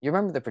You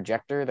remember the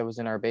projector that was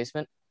in our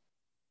basement?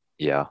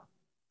 Yeah.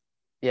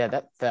 Yeah,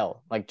 that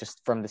fell like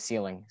just from the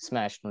ceiling,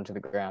 smashed onto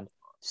the ground.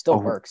 Still Oh,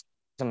 works.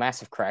 There's a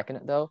massive crack in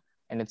it though,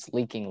 and it's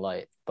leaking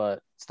light, but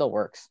it still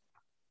works.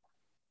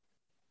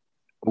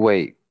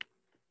 wait.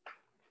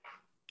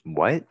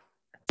 What?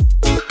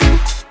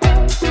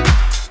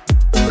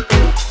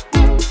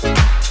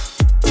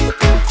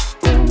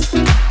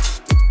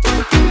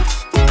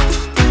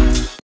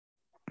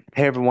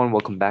 Hey everyone,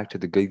 welcome back to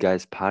the Good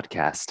Guys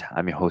podcast.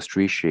 I'm your host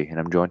Rishi, and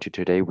I'm joined here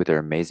today with our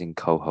amazing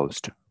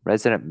co-host,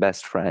 resident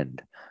best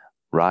friend,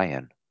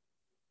 Ryan.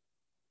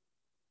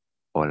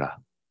 Hola.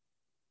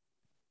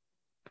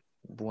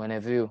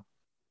 Buena view.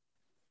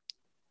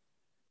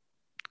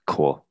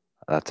 Cool.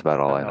 That's about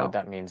I all don't I know what know.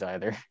 that means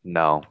either.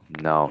 No,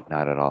 no,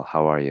 not at all.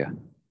 How are you?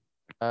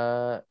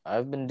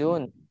 I've been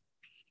doing.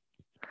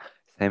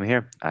 Same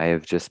here. I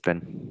have just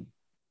been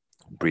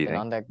I've been breathing.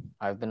 on that.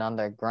 I've been on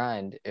that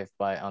grind. If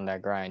by on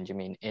that grind you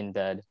mean in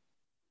bed.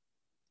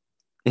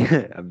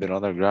 I've been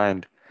on the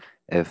grind.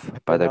 If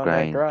I've by been the on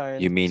that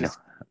grind you grind. mean Just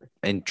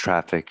in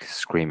traffic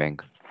screaming.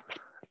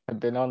 I've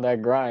been on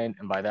that grind,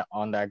 and by that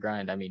on that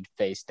grind I mean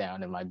face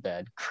down in my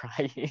bed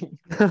crying.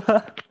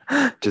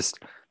 Just,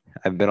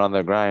 I've been on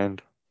the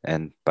grind,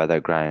 and by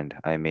that grind,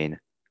 I mean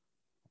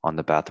on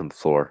the bathroom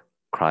floor,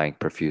 crying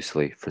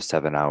profusely for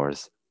 7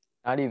 hours.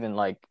 Not even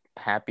like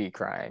happy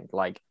crying,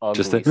 like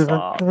Just the ugly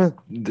sobs.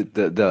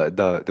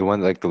 the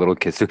one like the little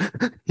kids do.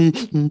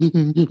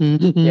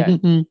 Yeah,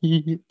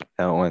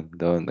 That one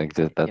like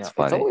that, you that's know, it's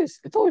funny. always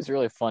it's always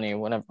really funny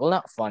whenever, well,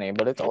 not funny,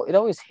 but it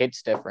always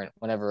hits different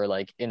whenever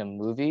like in a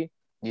movie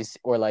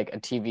or like a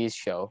TV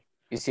show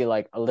you see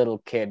like a little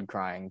kid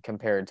crying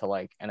compared to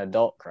like an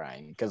adult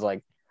crying, because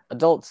like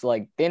adults,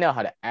 like they know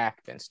how to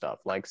act and stuff,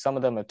 like some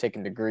of them have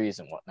taken degrees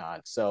and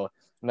whatnot, so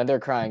when they're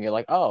crying you're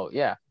like, oh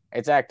yeah,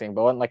 it's acting.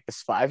 But when like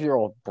this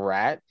 5-year-old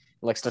brat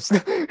like starts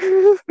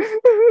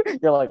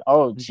you're like,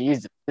 oh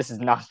Jesus, this is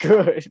not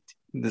good.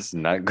 This is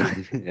not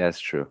good. Yeah, that's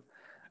true.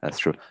 That's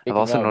true. I've Speaking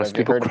also of, noticed have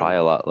you people heard of cry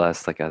the, a lot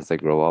less like as they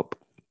grow up.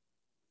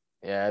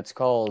 yeah, it's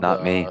called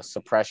Not me.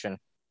 suppression.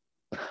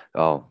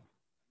 Oh.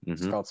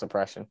 It's Mm-hmm. called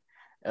suppression.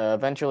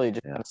 Eventually, you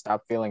just Yeah. kind of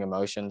stop feeling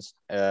emotions.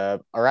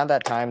 Around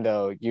that time,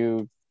 though,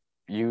 you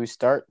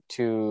start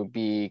to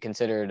be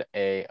considered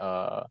a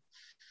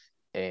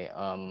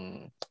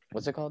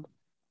what's it called?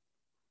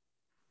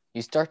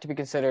 You start to be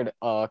considered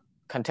a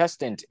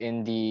contestant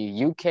in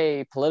the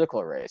UK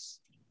political race.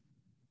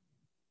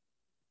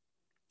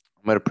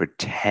 I'm gonna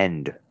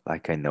pretend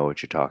like I know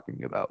what you're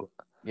talking about.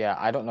 Yeah,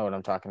 I don't know what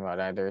I'm talking about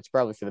either. It's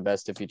probably for the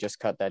best if you just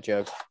cut that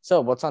joke.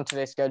 So, what's on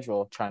today's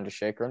schedule? Trying to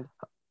shake her.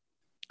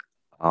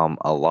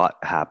 A lot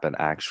happened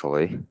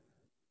actually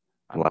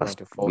I'm going last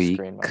to full week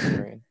screen my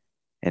screen.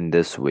 and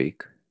this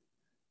week.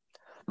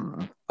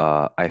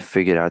 I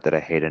figured out that I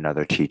hate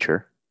another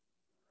teacher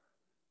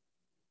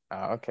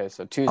Okay,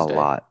 so a Tuesday.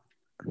 lot.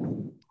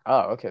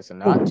 Oh, okay, so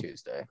not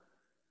Tuesday.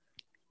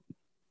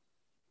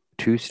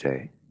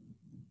 Tuesday.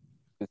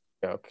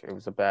 Joke. It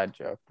was a bad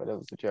joke, but it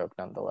was a joke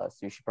nonetheless.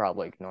 You should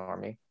probably ignore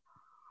me.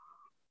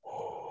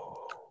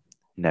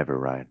 Never,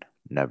 Ryan.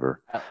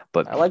 Never. I,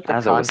 But I like the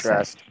as I was saying,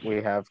 contrast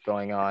we have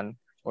going on,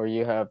 where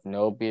you have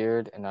no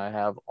beard and I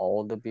have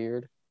all the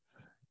beard.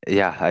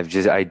 yeah,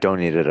 I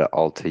donated it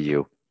all to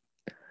you.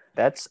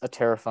 That's a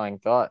terrifying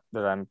thought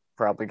that I'm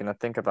probably gonna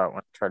think about when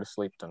I try to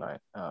sleep tonight.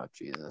 Oh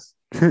Jesus.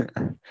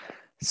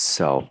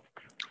 So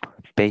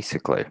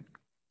basically,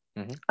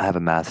 Mm-hmm. I have a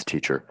math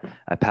teacher.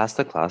 I passed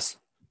the class,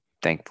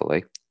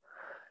 thankfully.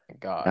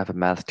 Thank I God. have a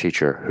math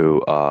teacher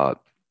who,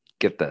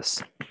 get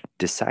this,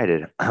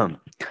 decided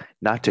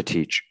not to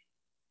teach.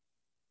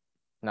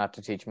 Not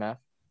to teach math.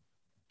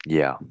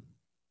 Yeah,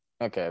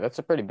 Okay, that's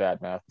a pretty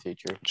bad math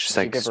teacher. just You should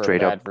like give her a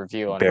straight up bad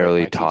review on Rate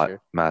barely My taught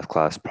Teacher. math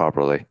class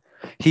properly.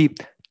 He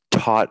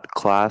taught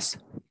class,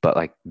 but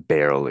like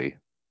barely.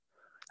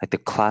 Like the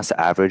class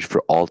average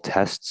for all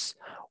tests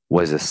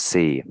was a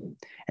C.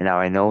 And now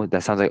I know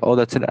that sounds like, oh,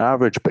 that's an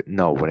average, but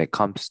no, when it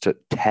comes to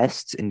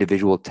tests,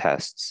 individual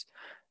tests,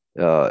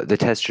 the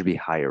test should be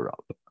higher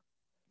up.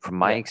 From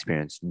my Yeah,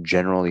 experience,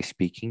 generally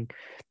speaking,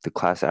 the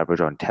class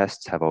average on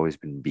tests have always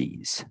been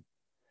Bs.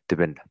 They've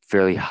been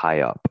fairly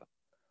high up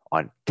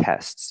on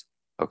tests.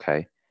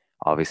 Okay.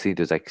 Obviously,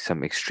 there's like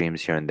some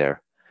extremes here and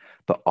there,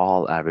 but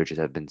all averages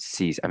have been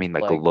C's. I mean,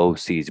 like like low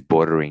C's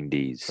bordering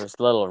D's. there's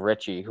little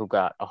Richie who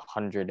got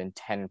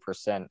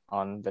 110%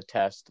 on the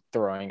test,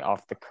 throwing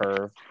off the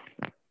curve.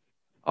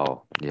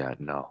 Oh, yeah,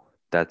 no.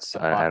 That's,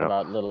 Don't I talk don't,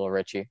 about little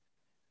Richie.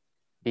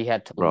 He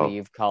had to bro.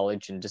 leave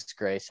college in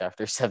disgrace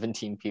after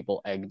 17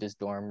 people egged his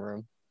dorm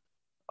room.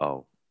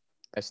 Oh,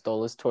 I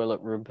stole his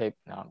toilet room paper.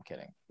 No, I'm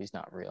kidding. He's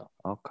not real.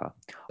 okay.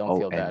 Don't Oh,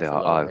 feel and bad the for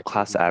little Richie.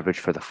 class average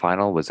for the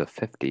final was a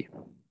 50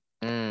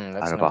 That's out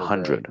of never great.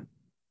 100.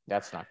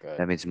 That's not good.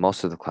 That means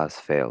most of the class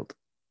failed.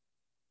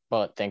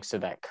 But thanks to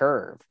that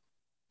curve,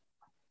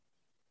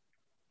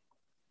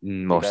 do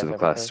you Most of guys the have a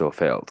class curve? still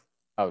failed.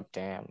 Oh,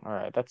 damn. All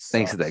right. That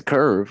Thanks to that sucks.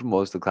 curve,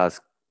 most of the class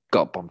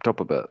got bumped up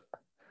a bit.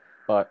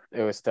 But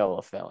it was still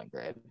a failing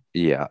grade.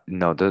 Yeah,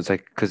 no, there's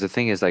like, because the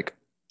thing is like,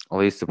 at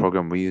least the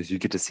program we use, you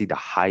get to see the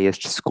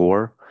highest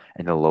score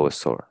and the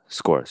lowest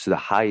score. So the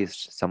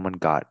highest someone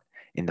got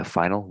in the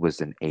final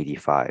was an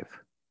 85.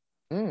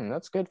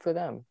 That's good for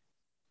them.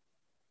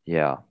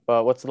 Yeah,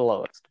 But what's the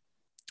lowest?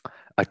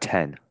 a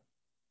 10.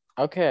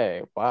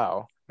 Okay,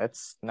 wow.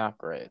 That's not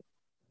great.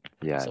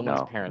 Yeah,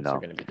 Someone's parents are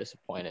going to be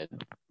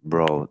disappointed.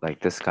 Bro, like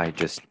this guy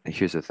just,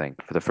 here's the thing.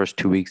 For the first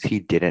 2 weeks, he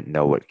didn't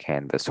know what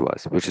Canvas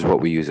was, which is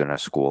what we use in our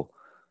school.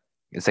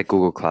 It's like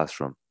Google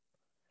Classroom.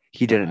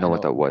 He didn't I know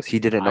what know. that was. He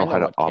didn't I know know how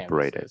to what Canvas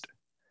operate is. it.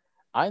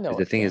 I know The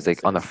what thing is, like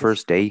Canvas on the is.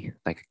 first day,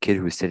 like a kid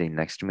who was sitting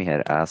next to me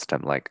had asked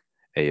him, like,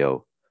 "Hey,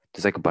 yo,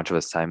 there's like a bunch of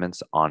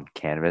assignments on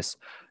Canvas.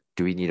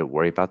 Do we need to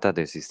worry about that?"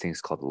 There's these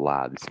things called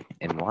labs,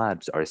 and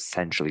labs are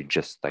essentially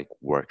just like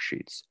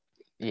worksheets.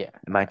 Yeah.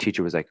 And my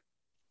teacher was like,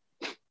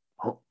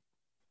 "Oh,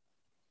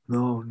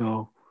 no,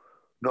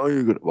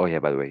 you're good." Well, yeah.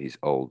 By the way, he's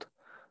old.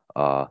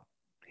 Uh,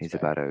 he's Fair.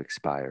 about to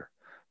expire,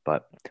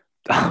 but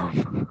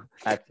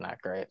That's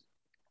not great.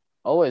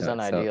 Always yeah,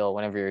 so unideal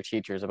whenever your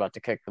teacher is about to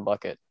kick the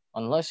bucket,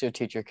 unless your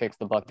teacher kicks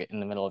the bucket in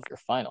the middle of your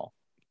final.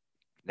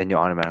 then you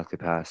automatically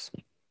pass.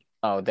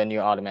 Oh, then you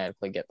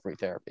automatically get free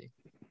therapy,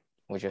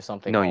 which is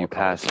something No, all you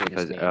college pass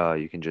students because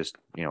need. you can just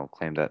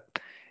claim that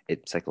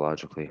it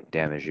psychologically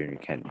damaged you and you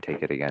can't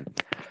take it again.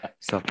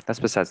 So that's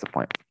besides the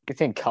point. You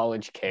think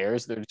college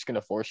cares? They're just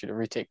gonna force you to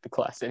retake the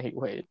class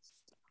anyways.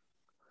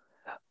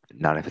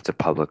 Not if it's a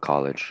public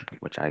college,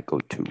 which I go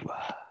to.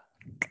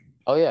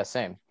 Oh yeah,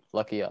 same.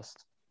 Lucky us.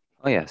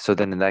 Oh yeah, so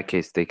then in that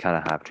case they kind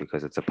of have to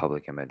because it's a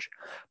public image.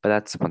 But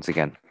that's once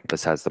again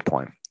besides the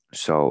point.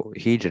 So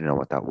he didn't know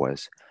what that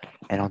was.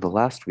 And on the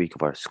last week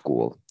of our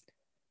school,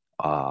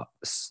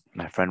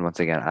 my friend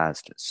once again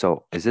asked,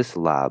 "So is this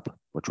lab?"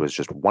 Which was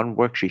just one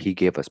worksheet he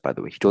gave us, by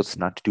the way. He told us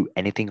not to do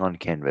anything on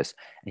Canvas,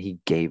 and he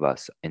gave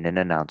us in an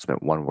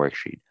announcement one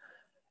worksheet.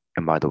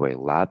 And by the way,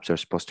 labs are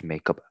supposed to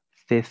make up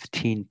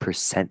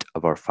 15%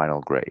 of our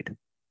final grade.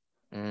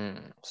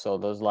 So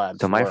those So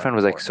labs my were friend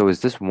was like, important. "So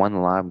is this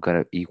one lab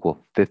gonna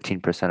equal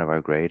 15% of our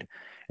grade?"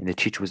 And the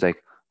teacher was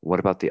like, "What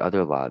about the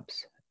other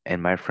labs?"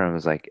 And my friend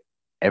was like,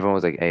 everyone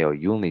was like, "Hey, oh,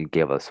 you only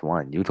gave us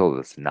one. You told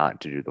us not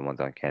to do the ones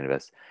on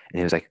Canvas." And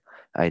he was like,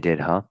 "I did,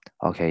 huh?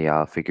 Okay, yeah,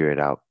 I'll figure it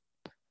out."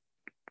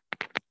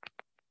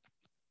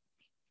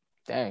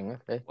 Dang.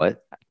 Okay.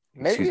 What?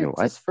 Maybe Excuse me, it's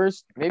what? his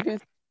first. Maybe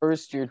it's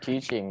first year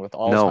teaching with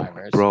No,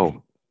 Alzheimer's.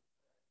 bro.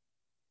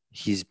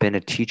 He's been a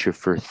teacher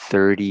for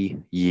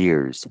 30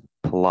 years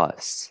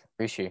plus.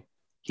 Rishi,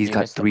 He's you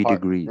got missed the three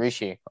part. degrees.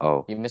 Rishi,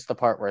 Oh, you missed the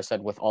part where I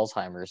said with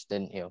Alzheimer's,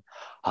 didn't you?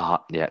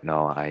 yeah,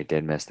 no, I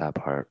did miss that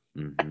part.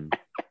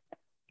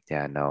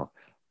 Yeah, no.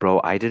 Bro,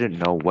 I didn't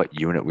know what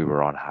unit we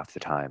were on half the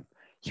time.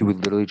 He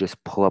would literally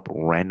just pull up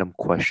random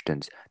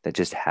questions that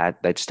just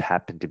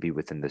happened to be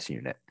within this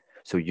unit.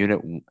 So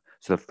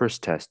so the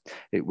first test,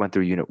 it went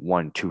through unit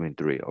 1, 2, and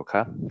 3,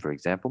 okay? For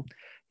example,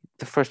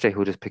 the first day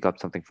he'll just pick up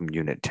something from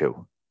unit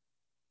 2.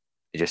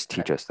 He just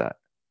Okay. teach us that.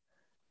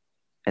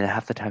 And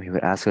half the time he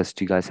would ask us,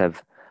 "Do you guys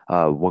have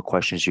what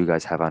questions do you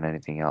guys have on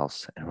anything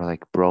else?" And we're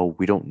like, "Bro,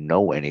 we don't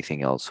know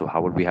anything else. So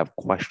how would we have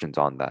questions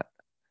on that?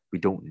 We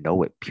don't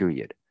know it,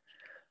 period."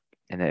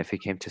 And then if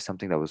it came to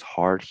something that was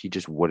hard, he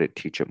just wouldn't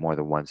teach it more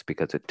than once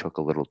because it took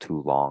a little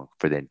too long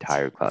for the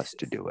entire class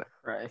to do it.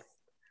 Right.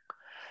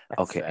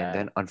 That's Okay, and sad.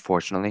 then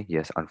unfortunately,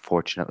 yes,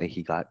 unfortunately,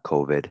 he got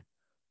COVID,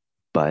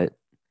 but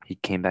he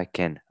came back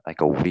in like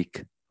a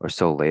week or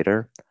so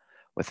later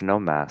with no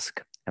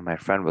mask. And my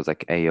friend was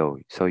like, "Hey, yo,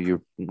 so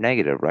you're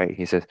negative, right?"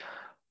 He says,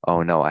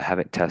 "Oh no, I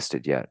haven't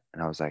tested yet."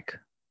 And I was like,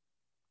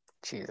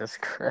 Jesus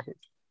Christ.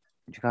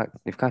 "You've got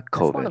That's one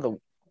COVID, of the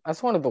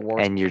that's one of the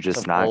worst and you're parts just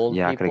of not old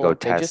you're not gonna go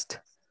people. They just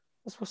test."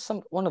 This was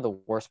one of the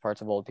worst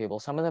parts of old people.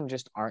 Some of them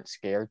just aren't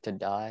scared to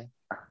die.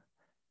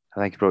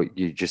 I'm like, bro,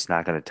 you're just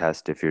not gonna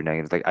test if you're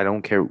negative. Like, I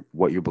don't care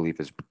what your belief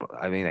is.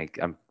 I mean, like,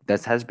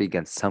 that has to be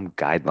against some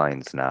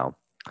guidelines now.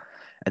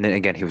 And then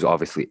again, he was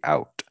obviously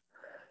out.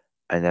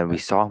 And then we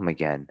Okay. saw him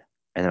again.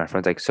 And then my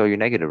friend's like, "So you're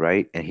negative,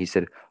 right?" And he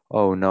said,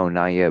 "Oh no,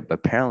 not yet. But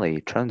apparently,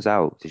 it turns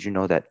out, did you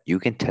know that you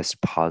can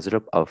test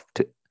positive up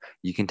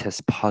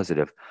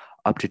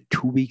to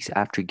 2 weeks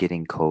after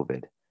getting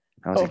COVID?"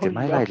 And I was like, Oh "Did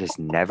my no. guy just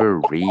never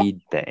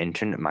read the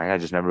internet? My guy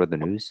just never read the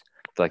news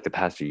for like the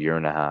past year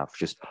and a half.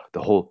 Just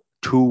the whole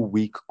 2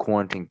 week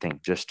quarantine thing.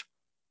 Just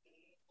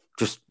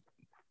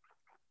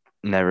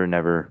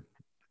never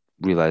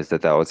realized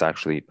that that was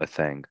actually a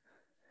thing.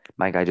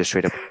 My guy just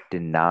straight up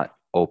did not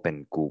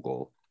open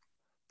Google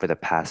for the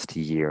past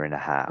year and a I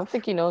don't half.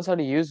 think he knows how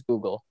to use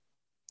Google.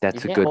 You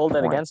That's a can't good hold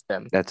that point. against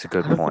him. That's a I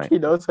good don't think point. he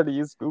knows how to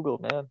use Google,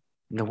 man.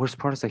 And the worst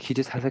part is like he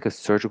just has like a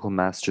surgical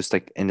mask just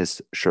like in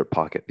his shirt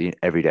pocket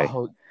every day.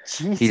 Oh,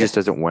 He just Jesus.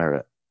 doesn't wear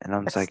it. And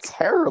I'm just That's like,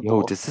 yo,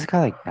 terrible. does this guy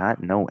like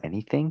not know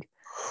anything?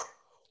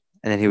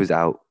 And then he was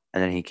out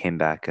and then he came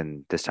back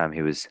and this time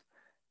he was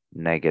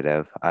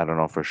negative. I don't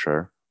know for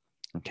sure.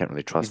 I can't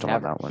really trust him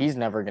on that one. He's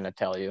never gonna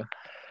tell you.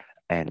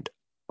 And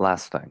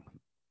last thing,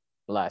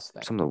 Last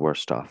thing. some of the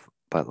worst stuff,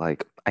 but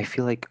like I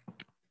feel like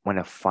when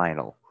a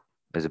final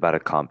is about to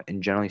come,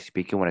 and generally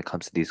speaking, when it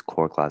comes to these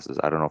core classes,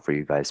 I don't know for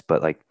you guys,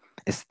 but like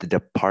It's the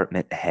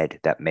department head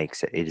that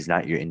makes it. It is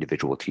not your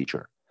individual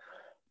teacher,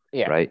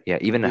 Yeah, right? Yeah,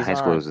 even in these high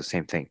school, it aren't. was the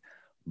same thing.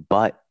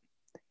 But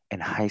in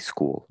high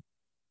school,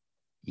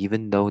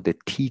 even though the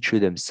teacher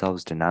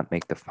themselves did not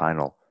make the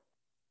final,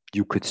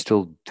 you could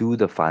still do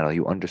the final.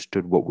 You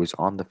understood what was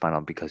on the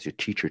final because your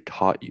teacher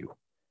taught you.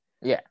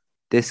 Yeah,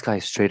 This guy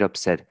straight up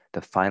said,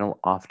 the final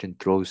often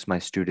throws my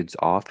students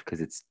off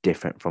because it's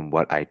different from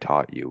what I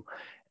taught you.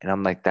 And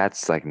I'm like,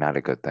 that's like not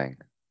a good thing.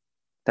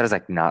 That is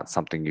like not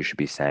something you should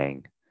be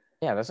saying.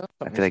 yeah. That's not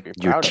I something you feel should like be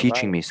you're proud of,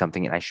 teaching right? me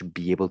something and I should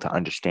be able to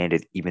understand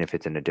it even if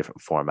it's in a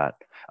different format.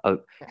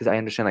 Because I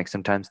understand like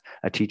sometimes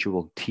a teacher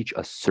will teach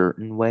a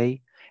certain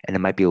way and it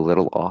might be a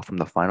little off from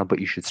the final, but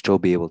you should still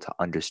be able to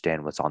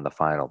understand what's on the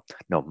final.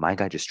 No, my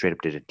guy just straight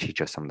up didn't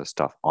teach us some of the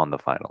stuff on the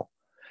final.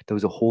 There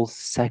was a whole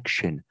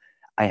section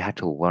I had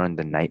to learn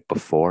the night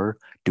before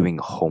doing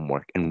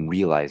homework and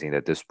realizing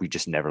that we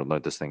just never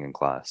learned this thing in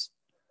class.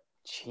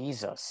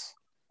 Jesus,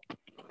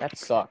 that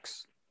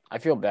sucks. I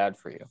feel bad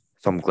for you.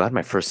 So I'm glad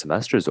my first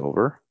semester is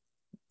over.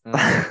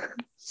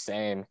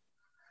 Same.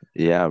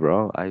 Yeah,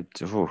 bro. I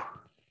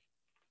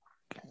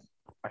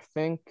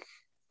think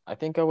I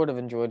think I would have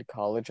enjoyed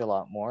college a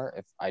lot more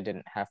if I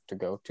didn't have to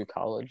go to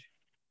college.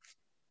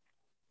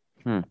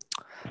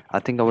 I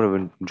think I would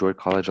have enjoyed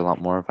college a lot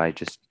more if I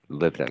just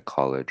lived at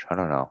college. I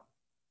don't know.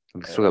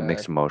 I'm still got Uh,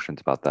 mixed emotions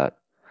about that.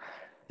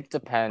 it Probably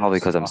depends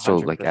because I'm still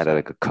like at 100%.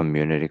 like a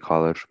community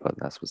college, but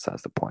that's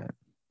besides the point.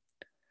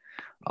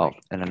 Oh,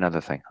 Like, and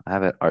another thing, I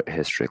have an art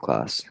history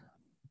class.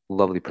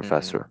 Lovely mm,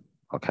 professor.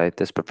 Okay,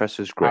 this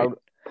professor is great. how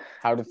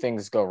how do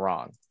things go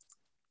wrong?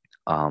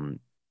 Um,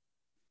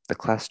 the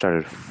class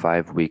started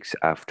 5 weeks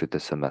after the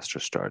semester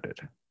started.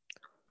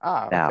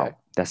 Ah, okay. Now,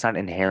 that's not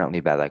inherently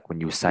bad. Like when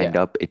you signed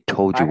Yeah, up, it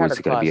told I you had was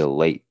a going to be a class.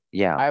 late.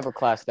 Yeah, I have a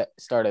class that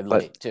started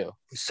but late too.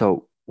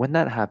 so when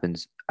that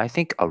happens, I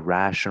think a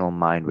rational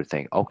mind would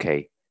think,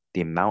 okay,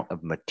 the amount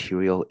of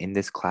material in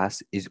this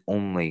class is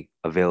only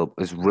available,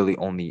 is really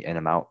only an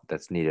amount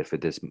that's needed for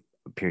this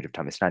period of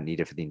time. It's not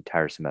needed for the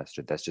entire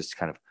semester. That's just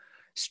kind of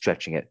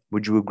stretching it.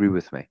 Would you agree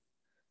with me?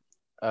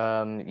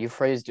 You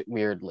phrased it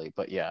weirdly,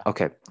 but yeah.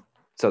 Okay.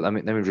 So let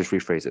me just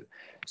rephrase it.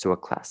 So a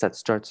class that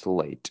starts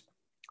late,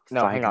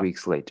 No, hang five on.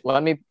 weeks late.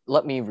 Let me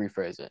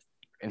rephrase it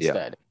Yeah.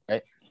 instead,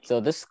 right? So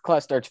this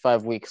class starts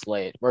 5 weeks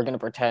late. We're gonna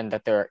pretend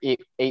that there are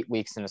eight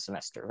weeks in a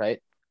semester,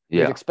 right? You'd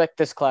Yeah. expect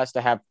this class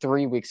to have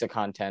 3 weeks of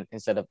content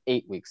instead of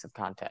 8 weeks of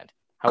content.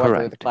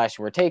 However, the Correct. class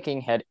you were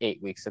taking had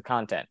 8 weeks of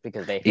content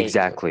because they hate you.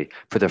 Exactly.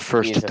 For the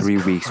first Jesus 3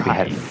 weeks, we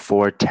had Christ.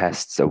 4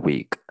 tests a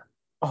week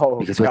Oh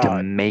because we had to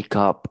God. make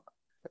up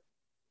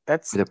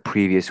That's for the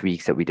previous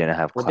weeks that we didn't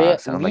have were they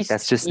at class. And I'm like,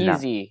 that's least just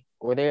not. easy?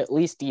 Were they at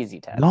least easy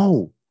tests?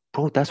 No,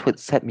 bro, that's what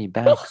set me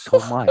back so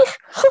much.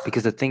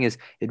 Because the thing is,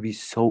 it'd be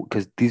so,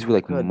 because these were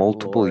like Good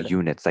multiple Lord.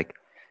 units. Like,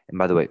 and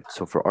by the way,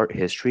 so for art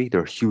history,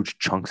 there are huge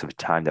chunks of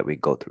time that we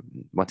go through.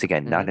 Once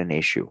again, not Mhm. an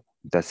issue.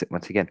 That's it.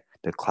 Once again,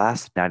 the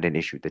class, not an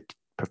issue. The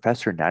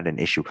professor, not an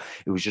issue.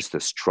 It was just the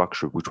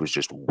structure, which was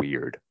just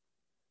weird.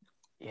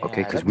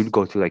 Okay, Yeah, because we'd that's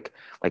go through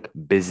like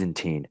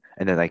Byzantine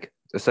and then like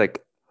it's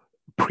like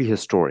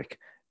prehistoric.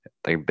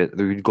 Like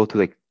we'd go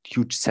through like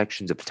huge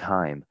sections of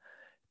time.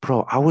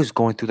 Bro, I was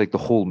going through like the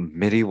whole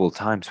medieval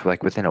times for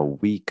like within a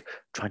week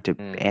trying to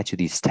mm, answer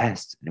these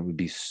tests, and it would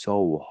be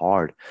so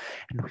hard.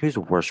 And here's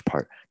the worst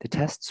part: the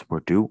tests were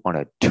due on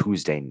a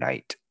Tuesday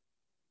night,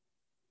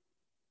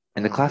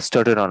 and the mm. class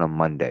started on a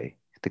Monday.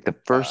 Like the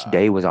first Uh,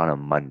 day was on a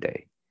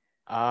Monday,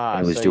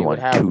 and it was so due you would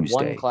on have one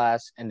Tuesday.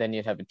 class and then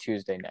you'd have a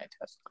Tuesday night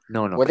test.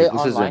 No, no, Were they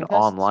because this is an online tests?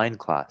 online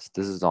class.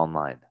 This is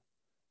online,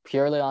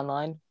 Purely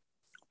online?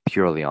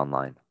 purely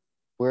online.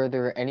 Were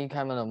there any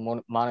kind of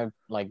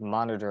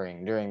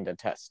monitoring during the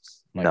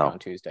tests, like on No,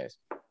 Tuesdays?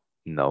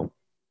 no.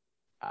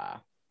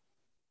 Ah,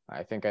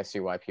 I think I see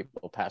why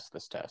people pass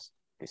this test,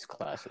 these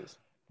classes.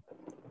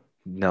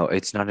 No,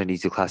 it's not an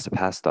easy class to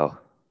pass though,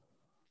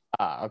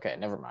 Ah, okay,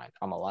 never mind.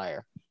 I'm a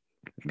liar.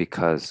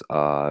 because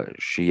I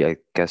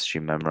guess she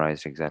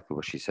memorized exactly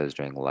what she says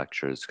during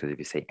lectures. Because if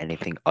you say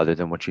anything other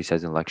than what she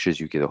says in lectures,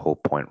 you get the whole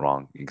point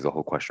wrong. You get the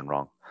whole question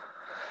wrong.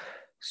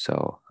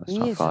 So that's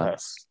not fun.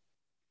 Jesus.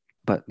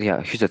 But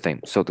yeah, here's the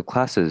thing. So the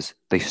classes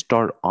they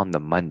start on the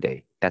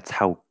Monday. That's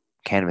how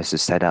Canvas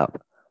is set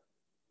up.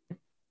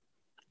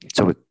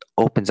 So it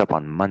opens up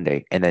on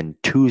Monday, and then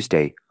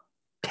Tuesday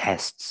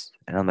tests.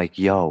 And I'm like,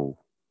 yo,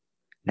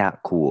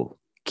 not cool.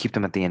 Keep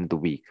them at the end of the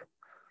week.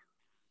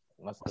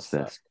 Must have What's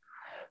sucked. this?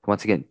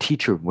 Once again,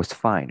 teacher was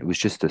fine. It was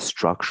just the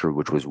structure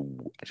which was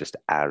just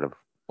out of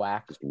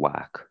Whack. just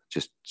whack,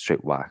 just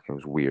straight whack. It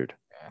was weird.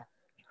 Yeah.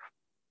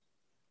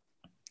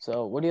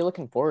 So, what are you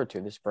looking forward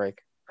to this break?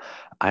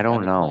 I Got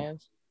don't any know.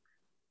 plans?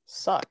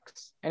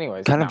 Sucks.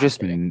 Anyways, Kind no, of I'm just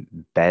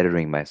kidding.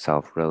 bettering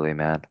myself, really,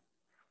 man.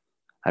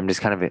 I'm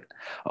just kind of.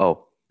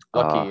 Oh,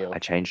 Lucky I you.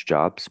 changed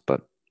jobs,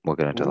 but we'll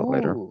get into that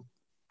later. Ooh,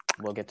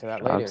 we'll get to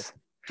that later. Jobs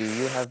Do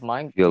you have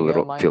feel a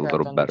little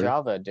Minecraft on the better.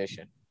 Java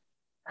edition?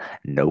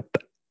 Nope,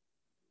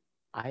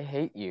 I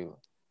hate you.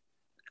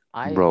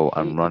 I bro.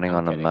 I'm hate you. running I'm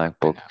on a kidding. I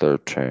MacBook know.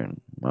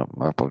 13,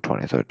 MacBook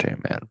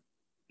 2013, man.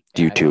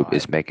 Yeah, I know. YouTube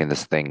is making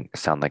this thing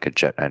sound like a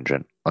jet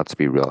engine. Let's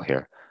be real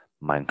here.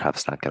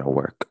 Minecraft's not gonna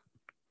work.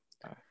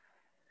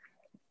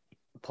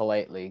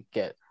 Politely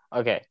get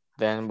okay.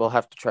 Then we'll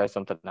have to try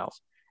something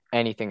else.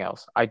 Anything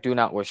else? I do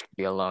not wish to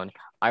be alone.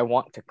 I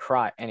want to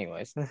cry,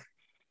 anyways.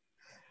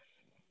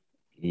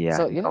 Yeah,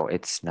 So no,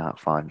 it's not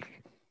fun.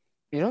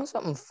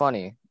 something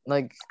funny.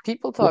 Like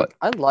people What? talk.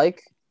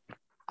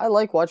 I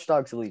like Watch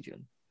Dogs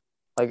Legion.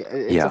 Like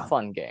it's a Yeah,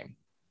 fun game.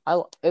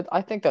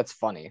 I think that's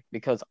funny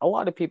because a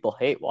lot of people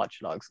hate Watch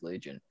Dogs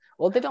Legion.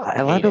 Well, they don't a lot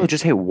of hate people it.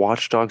 just hate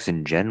Watch Dogs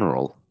in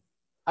general.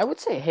 I would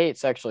say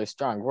hate's actually a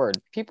strong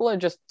word. People are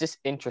just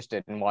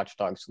disinterested in Watch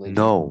Dogs Legion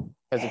No,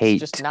 because it's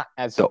just hate not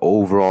as the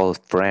overall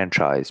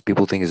franchise.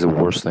 People think it's the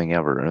worst thing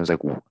ever, and it was like,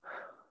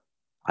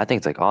 I think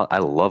it's like I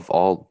love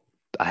all.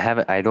 I I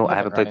haven't haven't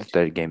run played the into.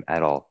 third game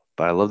at all,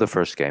 but I love the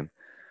first game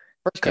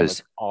First game was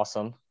because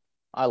awesome.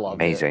 I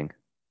loved it. amazing.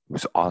 It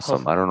was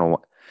awesome. I don't know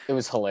what. It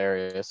was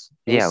hilarious.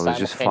 It was Yeah, it was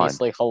just fun.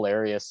 simultaneously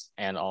hilarious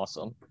and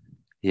awesome.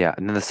 Yeah,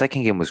 and then the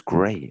second game was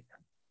great.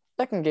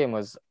 Second game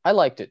was I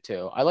liked it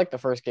too. I liked the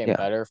first game Yeah,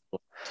 better,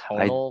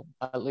 I tonal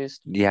at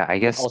least. yeah, I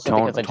guess Also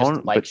because I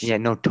just like, but yeah,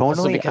 no,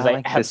 also tonally, I because I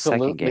like the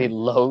second absolutely game.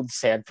 loathe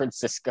San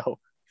Francisco.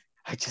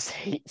 I just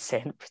hate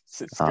San Oh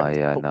Francisco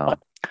yeah, so much. no.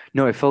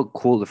 No, it felt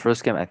cool. The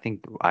first game, I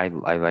think I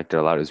liked it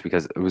a lot. It was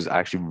because it was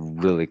actually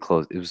really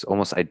close. It was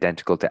almost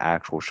identical to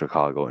actual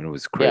Chicago, and it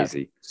was Yeah,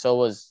 crazy. so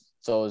was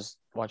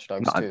Watch No,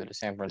 Dogs 2 to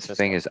San the thing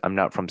Francisco. is, I'm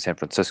not from San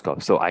Francisco,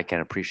 so I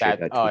can appreciate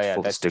that to Oh its yeah,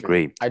 fullest that's true.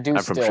 degree. I do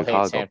I'm from still hate San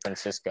Chicago,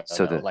 Francisco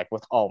so though, like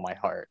with all my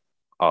heart.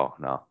 oh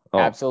no, oh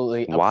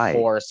Absolutely why,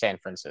 abhor San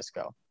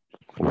Francisco.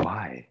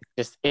 why,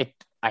 Just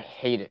I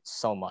hate it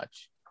so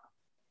much.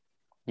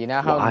 You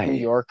know how New why?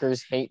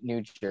 Yorkers hate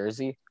New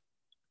Jersey?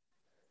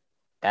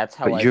 That's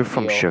how But I you're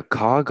from feel.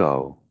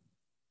 Chicago.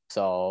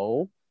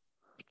 So,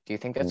 do you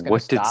think that's going to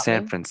What did stop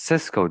San me?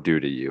 Francisco do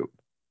to you?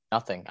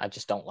 Nothing. I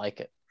just don't like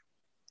it.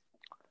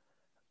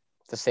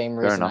 The same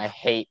Fair reason I enough.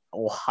 hate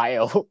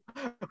Ohio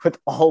with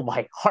all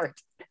my heart.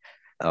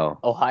 Oh,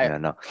 Ohio yeah,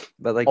 no.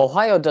 But like,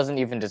 Ohio doesn't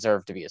even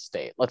deserve to be a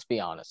state. Let's be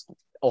honest.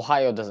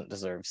 Ohio doesn't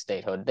deserve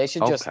statehood.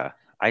 okay,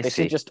 I They should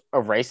see. just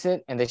erase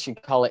it and they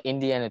should call it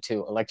Indiana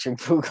 2 Electric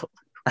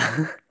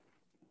Boogaloo.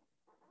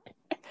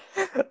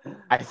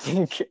 I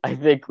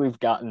think we've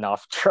gotten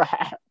off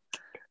track.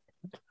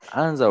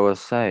 As I was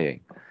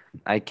saying,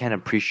 I can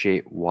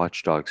appreciate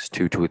Watch Dogs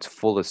 2 to its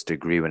fullest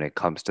degree when it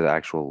comes to the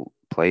actual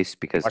place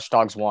because Watch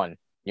Dogs 1.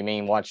 You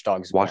mean Watch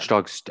Dogs Watch 1?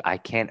 Dogs, I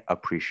can't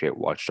appreciate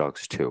Watch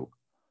Dogs 2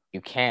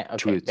 You can't.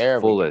 to Okay, its there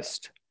we go.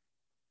 fullest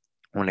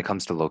when it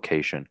comes to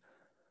location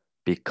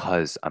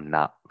because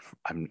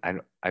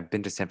I've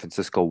been to San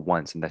Francisco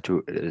once and that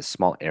to a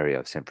small area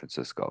of San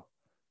Francisco,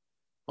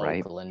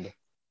 right? Oakland.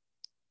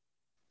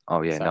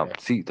 Oh yeah, no. Sorry.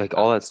 See, like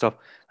all that stuff,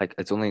 like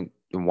it's only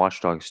in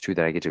Watch Dogs 2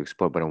 that I get to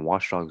explore, but in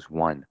Watch Dogs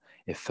 1,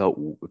 it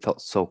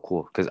felt so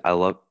cool because I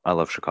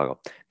love Chicago.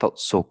 It felt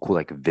so cool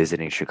like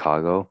visiting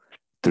Chicago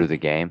through the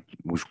game. It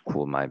was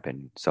cool in my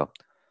opinion. So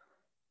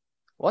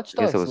Watch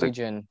I guess it Dogs was like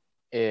Legion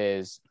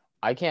is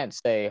I can't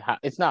say how,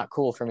 it's not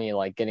cool for me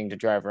like getting to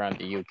drive around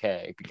the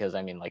UK because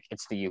I mean like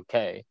it's the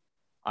UK.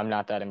 I'm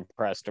not that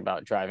impressed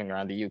about driving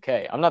around the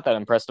UK. I'm not that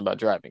impressed about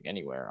driving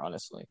anywhere,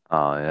 honestly,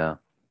 oh yeah.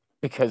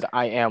 because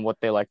I am what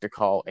they like to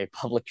call a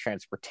public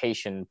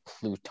transportation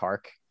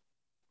plutarch.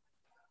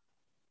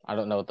 I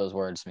don't know what those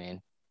words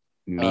mean.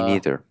 Me Uh,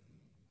 neither.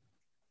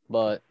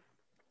 but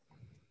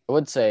I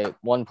would say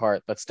one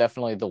part that's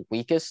definitely the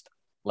weakest,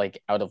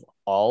 like out of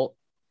all,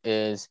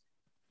 is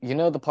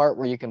the part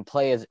where you can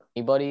play as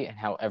anybody and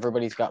how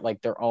everybody's got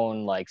like their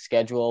own like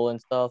schedule and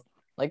stuff.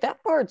 Like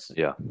that part's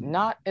Yeah.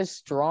 not as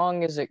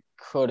strong as it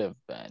could have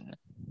been.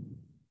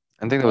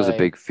 I think that was a Like,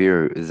 big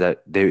fear is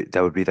that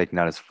that would be like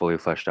not as fully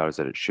fleshed out as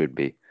that it should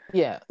be.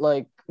 yeah,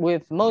 like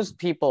with most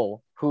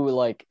people who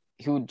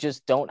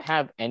just don't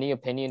have any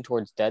opinion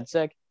towards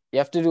DedSec, you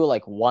have to do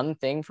like one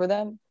thing for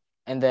them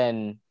and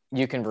then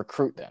you can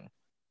recruit them.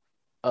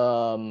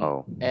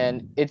 Oh,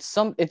 And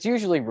it's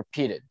usually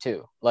repeated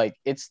too. Like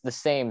it's the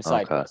same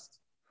side okay. quests,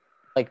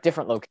 like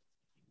different locations.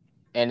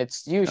 And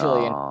it's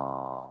usually in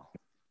Oh,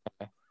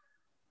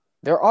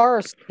 there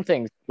are some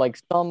things like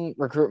some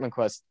recruitment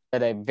quests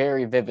that I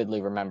very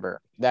vividly remember.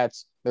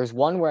 There's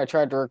one where I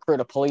tried to recruit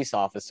a police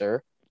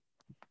officer,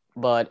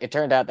 but it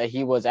turned out that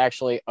he was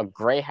actually a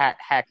gray hat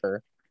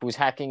hacker who was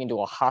hacking into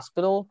a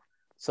hospital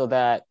so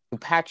that to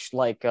patch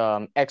like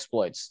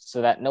exploits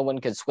so that no one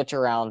could switch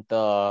around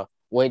the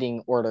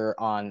waiting order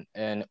on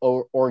an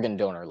organ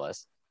donor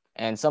list.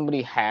 And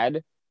somebody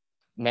had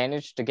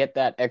managed to get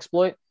that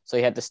exploit, so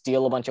he had to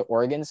steal a bunch of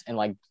organs and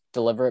like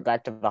deliver it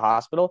back to the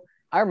hospital.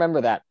 I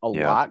remember that a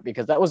yeah. lot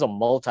because that was a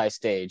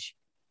multi-stage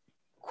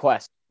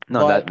quest.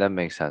 No, that But that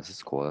makes sense.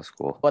 That's cool. That's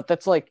cool. but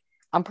that's like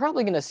I'm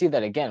probably gonna see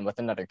that again with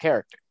another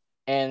character,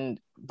 and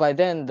by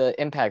then the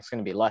impact's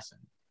gonna be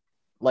lessened.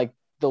 Like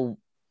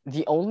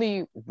the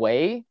only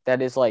way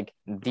that is like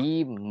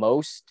the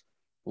most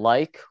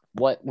like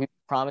what we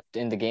promised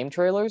in the game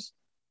trailers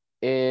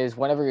is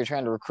whenever you're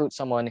trying to recruit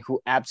someone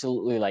who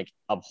absolutely like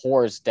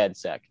abhors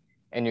DedSec.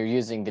 and you're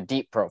using the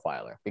deep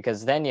profiler,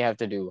 because then you have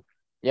to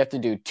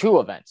do two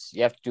events.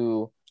 You have to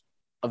do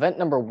event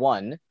number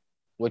one,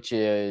 which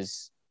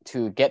is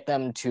to get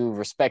them to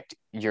respect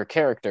your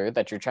character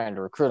that you're trying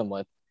to recruit them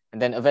with,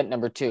 and then event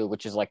number two,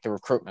 which is like the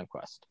recruitment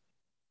quest.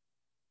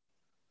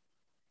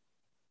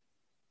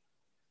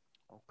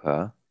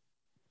 Okay.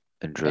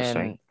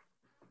 Interesting.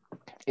 And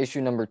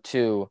issue number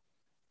two,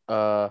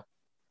 the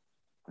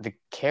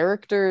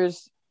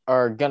characters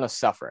are gonna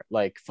suffer,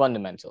 like,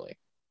 fundamentally,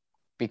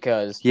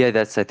 because Yeah, I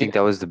you, think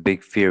that was the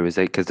big fear, is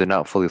that because they're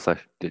not fully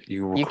fleshed. You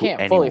you recruit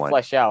can't fully anyone.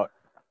 flesh out,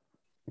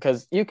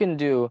 because you can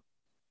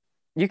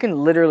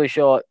literally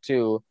show up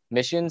to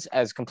missions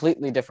as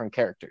completely different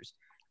characters,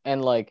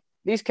 and like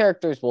these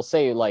characters will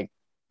say like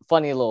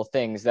funny little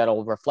things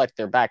that'll reflect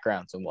their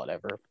backgrounds and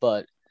whatever,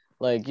 but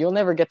like you'll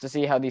never get to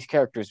see how these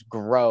characters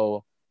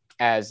grow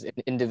as an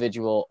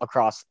individual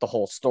across the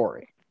whole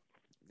story.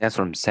 That's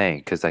what I'm saying.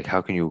 Because like,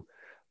 how can you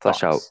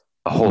flesh out Thoughts?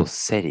 a whole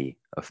city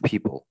of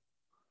people,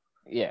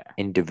 Yeah.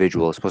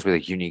 individuals, supposed to be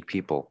like unique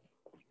people?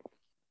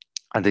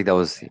 I think that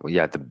was,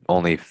 yeah, the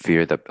only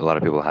fear that a lot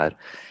of people had.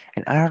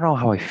 And I don't know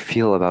how I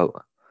feel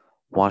about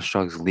Watch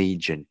Dogs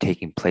Legion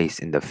taking place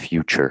in the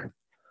future.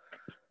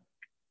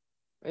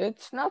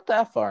 It's not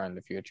that far in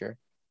the future.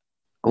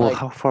 Well, Like,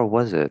 how far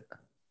was it?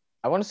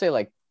 I want to say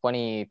like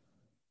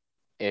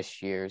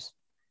 20-ish years.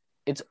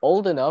 It's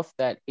old enough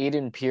that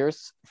Aiden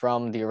Pierce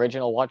from the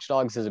original Watch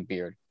Dogs is a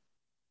beard.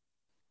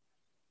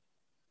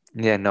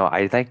 Yeah, no,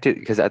 I liked it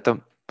because I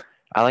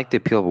like the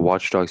appeal of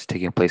Watch Dogs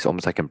taking place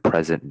almost like in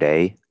present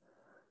day.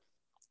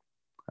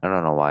 I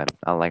don't know why.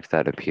 I liked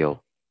that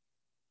appeal.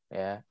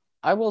 Yeah.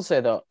 I will say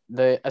though,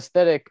 the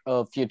aesthetic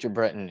of Future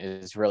Britain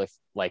is really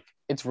like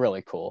it's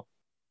really cool.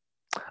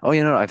 Oh,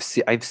 I've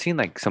seen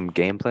like some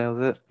gameplay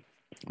of it.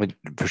 It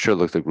for sure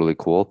looks like really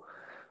cool,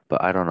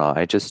 but I don't know.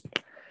 I just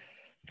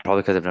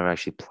probably because I've never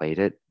actually played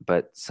it,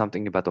 but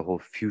something about the whole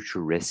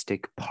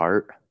futuristic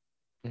part,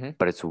 Hmm.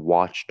 but it's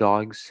Watch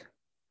Dogs.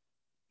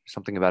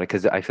 Something about it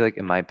because I feel like,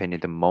 in my opinion,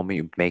 the moment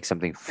you make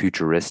something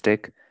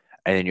futuristic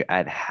and then you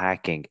add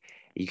hacking,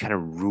 you kind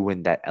of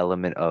ruin that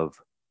element of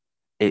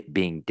it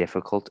being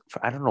difficult.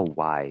 I don't know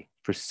why.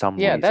 For some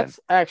Yeah, reason, that's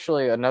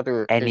actually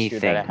another issue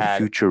that I anything had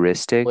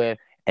futuristic with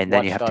and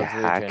then you Watch have to Dogs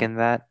hack Legion. in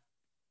that,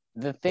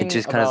 The it thing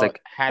just kind of is about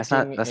like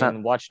hacking that's not.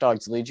 in Watch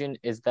Dogs Legion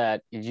is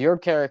that your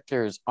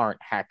characters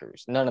aren't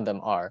hackers. None of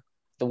them are.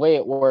 The way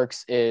it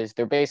works is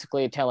they're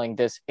basically telling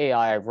this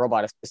AI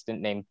robot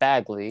assistant named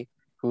Bagley,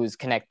 who's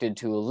connected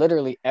to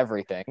literally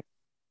everything.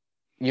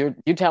 You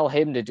tell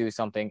him to do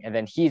something, and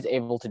then he's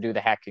able to do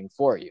the hacking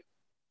for you.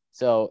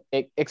 So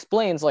it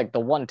explains like the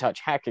one-touch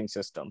hacking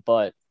system,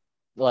 but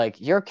like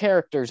your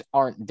characters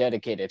aren't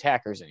dedicated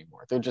hackers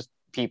anymore. They're just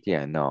people.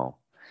 Yeah, no,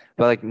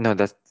 but like no,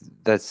 that's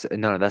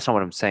no, that's not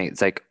what I'm saying.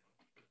 It's like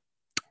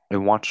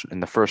in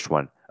the first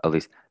one, at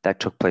least that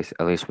took place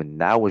at least when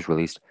that was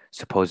released,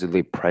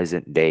 supposedly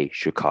present day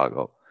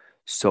Chicago.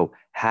 So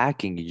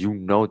hacking,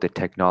 the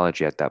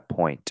technology at that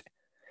point.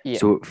 Yeah.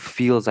 So it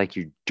feels like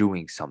you're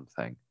doing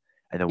something.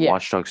 And then Yeah.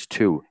 Watch Dogs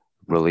 2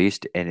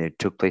 released and it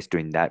took place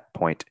during that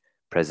point,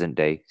 present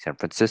day San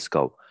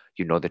Francisco.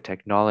 You know the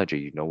technology,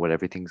 you know what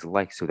everything's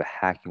like. So the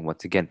hacking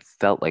once again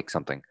felt like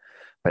something.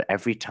 But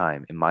every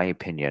time, in my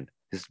opinion,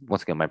 this is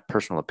once again my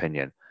personal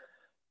opinion,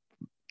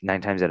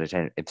 9 times out of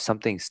 10, if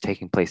something's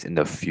taking place in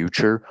the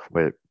future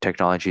where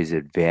technology is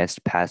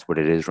advanced past what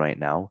it is right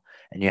now,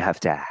 and you have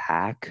to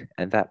hack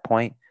at that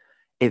point,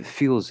 it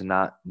feels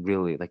not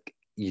really like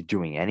you're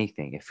doing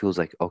anything. It feels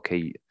like,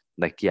 okay,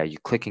 like, yeah, you're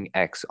clicking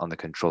X on the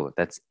controller.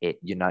 That's it.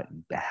 You're not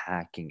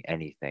hacking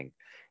anything.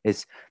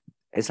 It's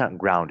it's not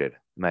grounded,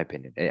 in my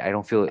opinion. I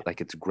don't feel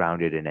like it's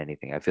grounded in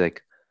anything. I feel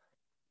like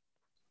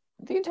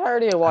The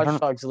entirety of I Watch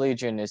don't Dogs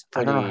Legion is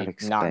I don't know how to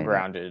pretty not explain it.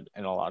 grounded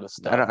in a lot of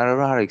stuff. I don't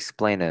know how to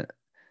explain it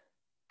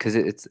because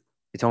it's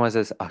almost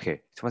as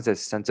okay. It's almost a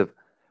sense of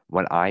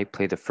when I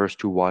play the first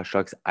two Watch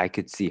Dogs, I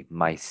could see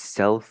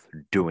myself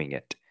doing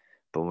it,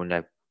 but when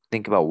I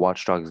think about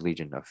Watch Dogs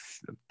Legion,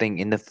 thing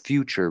in the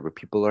future where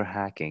people are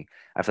hacking,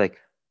 I feel like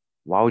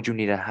why would you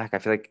need a hack? I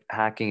feel like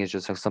hacking is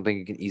just like something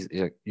you can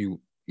easily like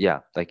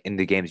yeah, like in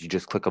the games you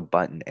just click a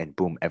button and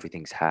boom,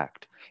 everything's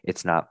hacked.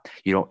 It's not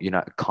you're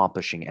not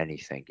accomplishing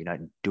anything. You're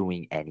not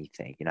doing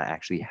anything. You're not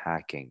actually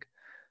hacking.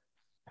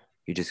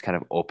 You're just kind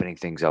of opening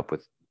things up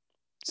with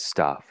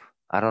stuff.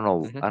 I don't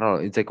know. Hmm. I don't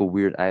know. It's like a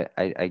weird.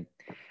 I'm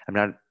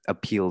not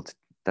appealed.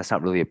 That's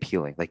not really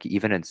appealing. Like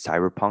even in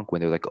Cyberpunk,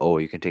 when they're like, "Oh,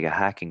 you can take a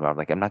hacking route," I'm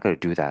like, I'm not gonna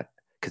do that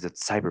because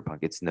it's Cyberpunk.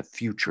 It's in the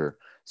future,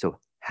 so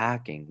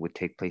hacking would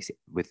take place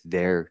with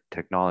their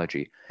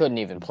technology. Couldn't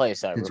even play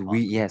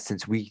Cyberpunk.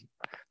 Since we,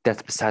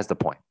 that's besides the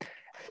point.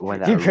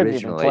 You couldn't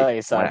even play When I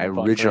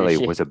Cyberpunk, originally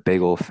Rishi. was a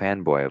big old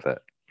fanboy of it,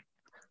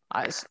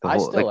 the I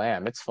whole like still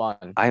am. It's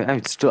fun.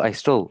 I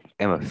still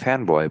am a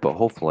fanboy, but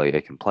hopefully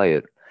I can play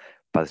it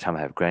by the time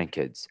I have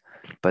grandkids.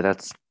 But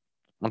that's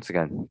once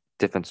again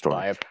different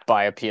story.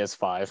 Buy a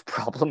PS5.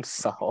 Problem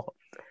solved.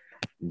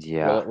 Will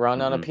Yeah. it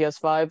run on a Mm-mm.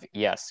 PS5?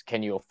 Yes.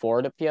 Can you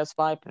afford a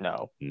PS5?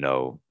 No.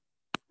 No.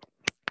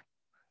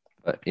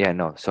 But yeah,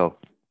 no. So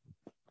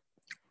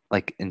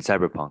like in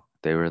Cyberpunk,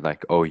 they were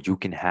like, "Oh, you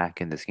can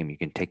hack in this game. You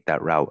can take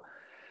that route."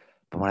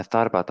 But when I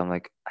thought about them,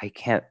 like, I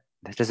can't.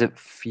 That doesn't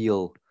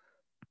feel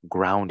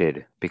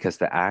grounded because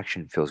the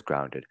action feels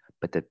grounded,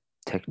 but the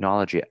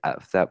technology at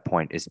that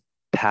point is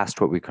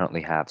past what we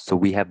currently have. So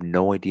we have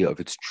no idea of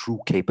its true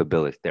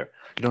capabilities there.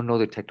 You don't know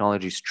the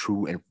technology's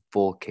true and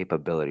full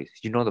capabilities.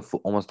 You know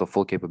almost the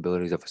full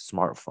capabilities of a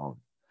smartphone.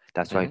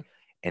 That's why Hmm.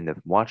 in the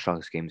Watch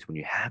Dogs games, when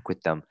you hack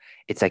with them,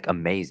 it's like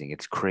amazing.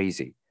 It's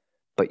crazy.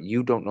 But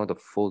you don't know the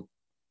full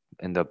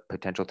and the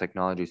potential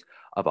technologies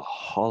of a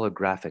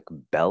holographic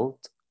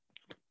belt,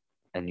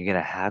 and you're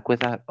gonna hack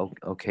with that.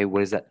 Okay,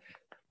 what is that?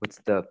 What's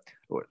the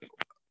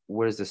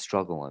where's the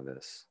struggle in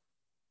this?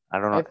 I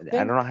don't I know. I think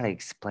don't know how to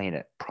explain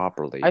it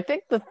I properly.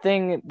 think the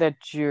thing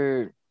that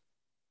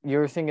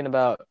you're thinking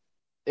about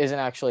isn't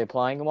actually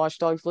applying in Watch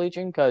Dogs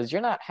Legion because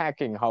you're not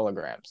hacking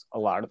holograms a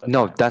lot of the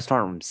No, time. that's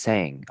not what I'm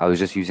saying. I was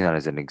just using that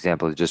as an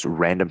example. It's just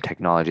random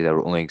technology that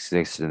will only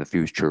exist in the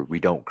future we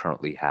don't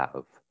currently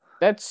have.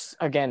 That's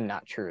again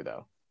not true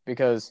though,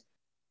 because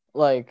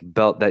like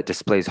Belt that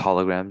displays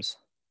holograms.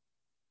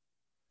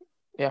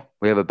 yeah,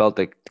 We have a belt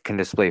that can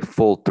display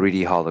full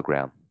 3D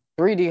hologram.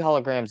 3D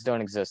holograms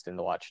don't exist in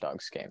the Watch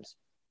Dogs games.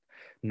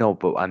 No,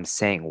 but I'm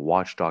saying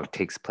Watchdog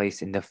takes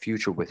place in the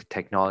future with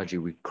technology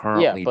we Yeah,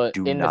 currently but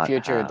do in the not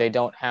future they have.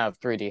 don't have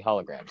 3D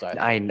holograms either.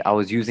 I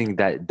was using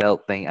that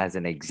belt thing as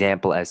an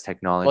example as Well,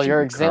 technology your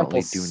we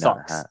example currently do not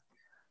sucks. have.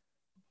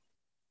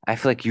 I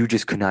feel like you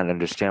just could not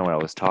understand what I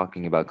was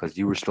talking about because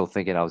you were still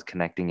thinking I was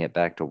connecting it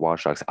back to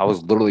Watch Dogs. I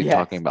was literally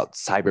talking Yes. about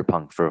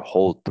Cyberpunk for a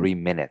whole 3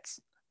 minutes.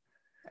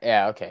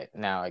 Yeah, okay,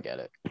 now I get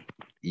it.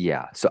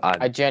 Yeah. So I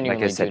like I genuinely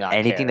do said, not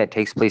anything care. that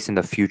takes place in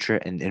the future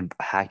and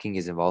hacking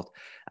is involved,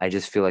 I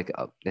just feel like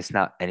it's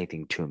not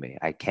anything to me.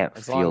 I can't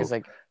As long feel. as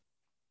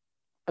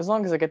as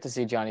long as I get to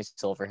see Johnny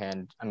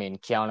Silverhand, I mean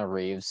Keanu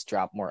Reeves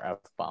drop more F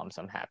bombs,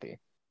 I'm happy.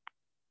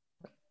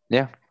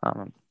 Yeah.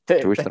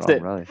 To each their That's own,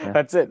 it. really. Yeah.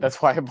 That's it.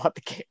 That's why I bought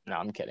the game. No,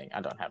 I'm kidding.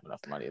 I don't have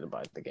enough money to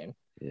buy the game.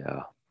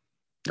 Yeah.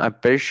 I'm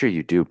very sure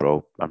you do,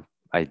 bro.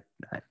 I,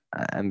 I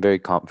I'm very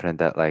confident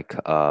that like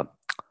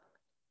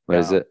what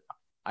is No, it?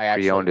 I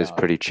actually Pre-owned is don't.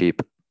 pretty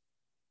cheap.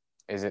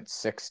 Is it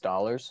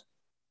 $6?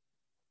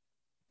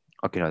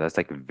 Okay, no, that's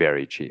like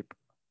very cheap.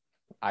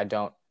 I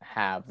don't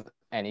have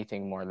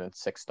anything more than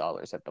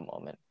 $6 at the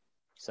moment.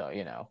 So,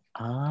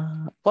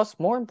 Uh Plus,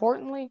 more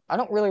importantly, I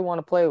don't really want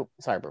to play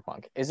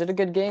Cyberpunk. Is it a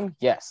good game?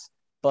 Yes.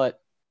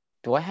 But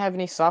do I have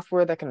any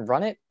software that can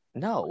run it?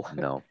 No.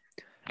 no.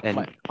 My,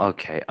 And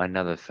okay,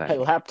 another my thing.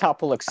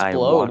 laptop will I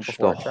explode watched the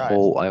before it tries.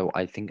 whole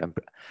I think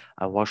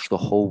I watched the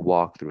whole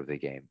walkthrough of the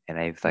game and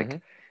I've Hmm.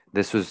 like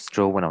this was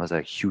still when I was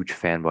a huge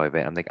fanboy of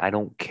it. I'm like, I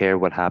don't care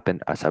what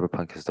happened.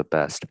 Cyberpunk is the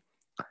best.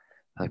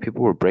 Like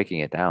people were breaking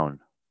it down,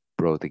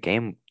 bro. The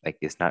game like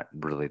is not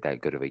really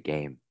that good of a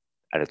game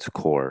at its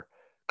core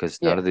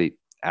because none Yeah. of the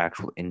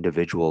actual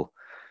individual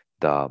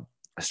the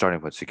starting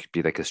points. So you could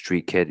be like a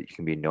street kid, you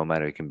can be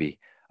nomad, or you can be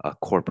a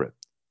corporate.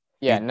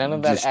 Yeah, none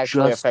of that Just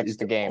actually just affects it's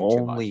the game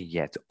too only much.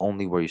 yeah, it's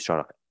only where you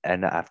start off,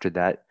 and after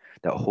that.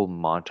 That whole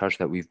montage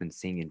that we've been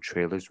seeing in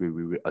trailers, where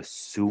we would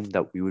assume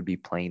that we would be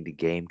playing the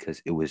game because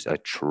it was a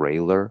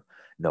trailer.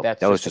 No,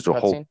 That's that was just a just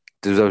a whole. cutscene.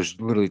 That was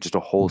literally just a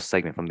whole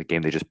segment from the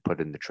game they just put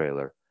in the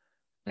trailer.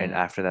 And Mm,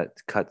 after that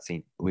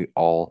cutscene,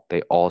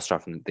 they all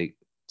start from the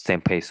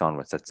same pace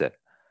onwards. That's it,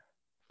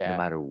 no yeah.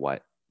 matter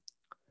what.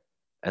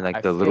 And like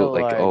I the little feel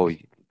like oh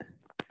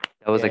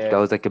like that if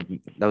was like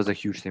that was a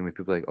huge thing where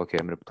people like okay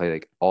I'm gonna play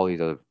like all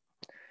these other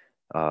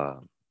uh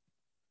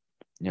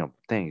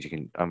things you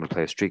can I'm gonna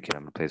play a street kid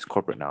I'm gonna play as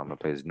corporate now I'm gonna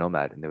play as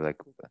nomad and they were like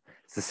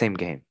it's the same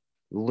game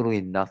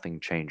literally nothing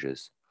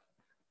changes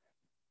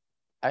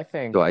I so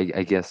think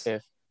I guess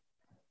if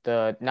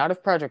the not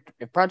if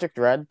Project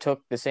Red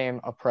took the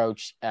same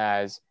approach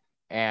as,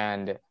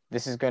 and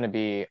this is going to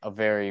be a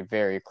very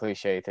very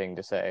cliche thing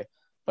to say,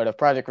 but if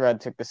Project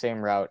Red took the same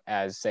route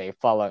as say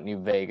Fallout New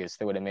Vegas,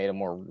 they would have made a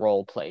more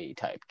role play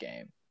type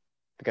game.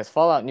 Because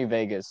Fallout New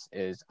Vegas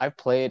is I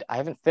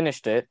haven't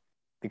finished it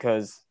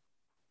because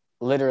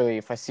literally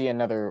if I see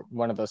another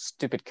one of those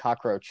stupid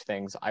cockroach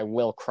things, I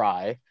will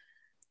cry.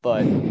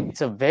 But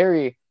it's a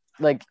very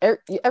like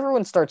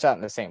everyone starts out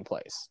in the same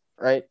place,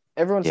 right?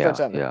 Everyone yeah starts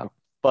out in the yeah same,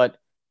 but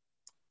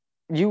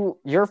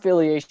your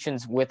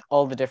affiliations with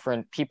all the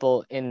different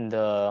people in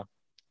the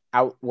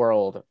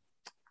outworld,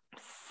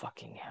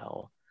 fucking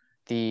hell,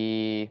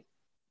 the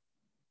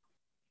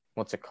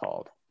what's it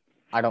called?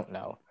 I don't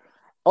know.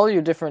 All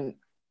your different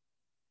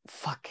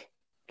fuck.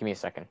 Give me a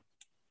second.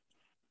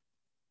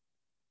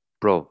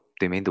 bro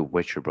they made The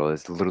Witcher bro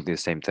it's literally the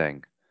same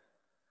thing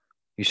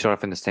you start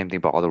off in the same thing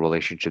but all the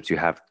relationships you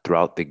have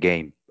throughout the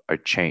game are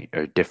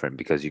different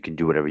because you can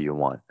do whatever you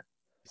want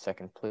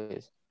Second,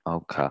 please.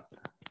 okay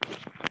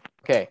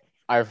Okay,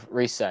 I've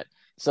reset.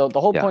 So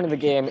the whole yeah point of the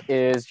game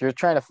is you're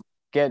trying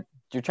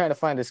to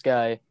find this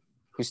guy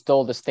who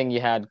stole this thing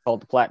you had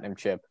called the platinum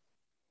chip.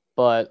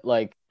 But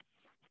like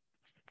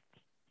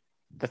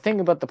the thing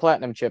about the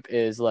platinum chip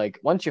is like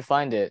once you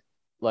find it,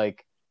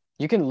 like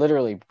You can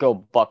literally go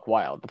buck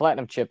wild. The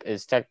platinum chip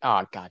is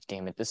oh god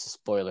damn it, this is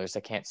spoilers. I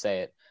can't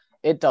say it.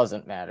 It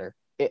doesn't matter.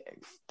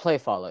 Play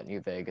Fallout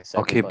New Vegas.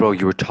 Okay, bro, Everybody.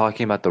 you were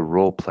talking about the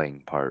role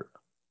playing part.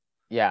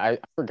 Yeah, I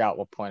forgot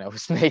what point I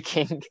was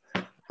making.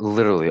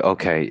 Literally,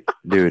 okay,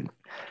 dude.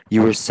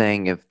 You were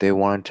saying if they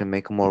wanted to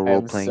make a more I'm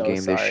role-playing so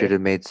game, they should sorry.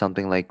 have made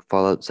something like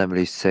Fallout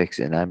 76.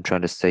 And I'm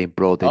trying to say,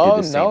 bro, they did Oh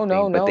the same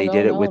thing, but they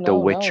did it with The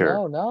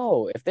Witcher.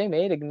 no. If they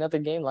made another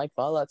game like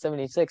Fallout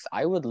 76,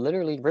 I would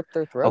literally rip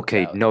their throats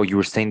Okay, out. no, you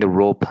were saying the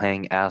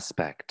role-playing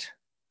aspect.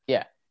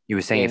 Yeah. You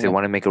were saying if they In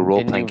want to make a in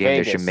role-playing New game,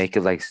 they should Vegas. make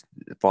it like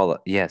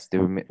Fallout. Yes, they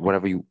were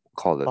whatever you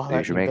call it. They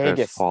Fallout should New make it as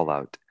Vegas.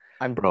 Fallout.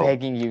 I'm Bro,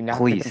 begging you not to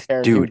please,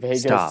 compare New dude,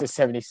 Vegas to stop.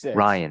 76.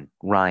 Ryan.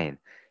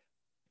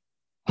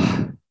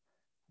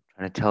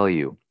 I'm trying to tell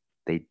you,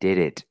 they did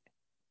it.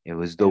 It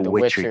was the In The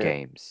Witcher Witcher.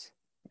 games.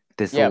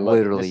 That's Yeah, but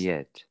literally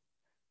it.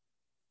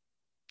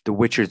 The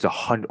Witcher is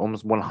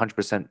almost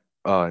 100%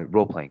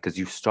 role playing because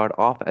you start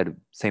off at the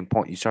same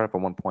point. You start off at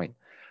one point,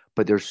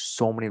 but there's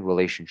so many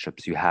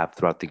relationships you have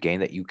throughout the game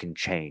that you can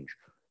change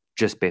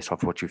just based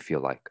off what you feel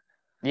like.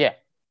 yeah,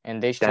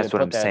 and they should That's have what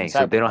put I'm that in saying.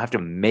 So they don't Cyberpunk. have to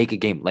make a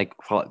game like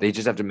Fallout. They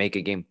just have to make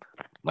a game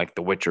like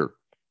The Witcher.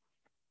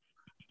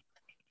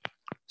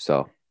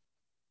 So,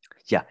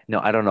 yeah, no,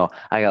 I don't know.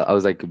 I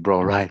was like,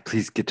 bro, Ryan,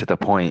 please get to the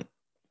point.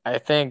 I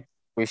think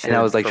we And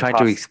I was should like trying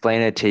to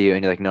explain it to you,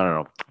 and you're like,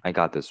 no, I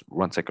got this.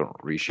 1 second,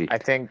 Rishi. I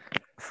think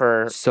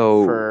for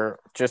So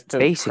just to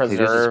basically,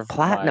 there's this preserve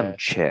platinum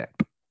chip,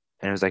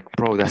 and it was like,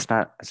 bro, that's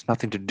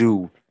nothing to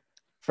do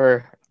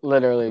for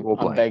literally, role I'm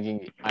playing. begging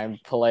you. I'm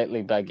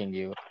politely begging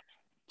you.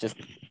 Just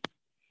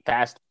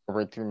fast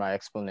forward through my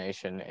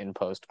explanation in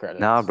post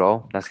credits. Nah,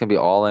 bro, that's gonna be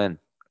all in.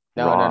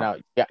 No.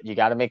 Yeah, you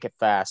got to make it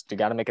fast. You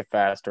got to make it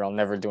fast, or I'll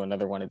never do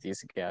another one of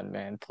these again,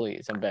 man.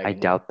 Please, I'm begging I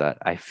you. doubt that.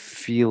 I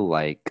feel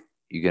like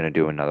you're gonna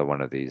do another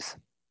one of these.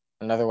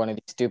 Another one of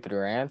these stupid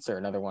rants, or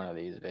another one of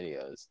these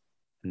videos.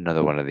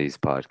 Another one of these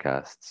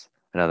podcasts.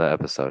 Another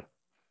episode.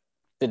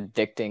 It's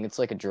addicting. It's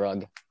like a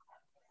drug.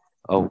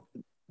 Oh,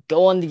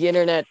 Go on the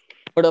internet,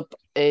 put up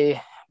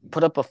a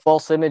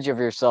false image of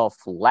yourself,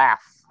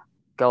 laugh,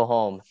 go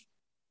home.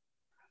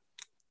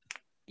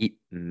 eat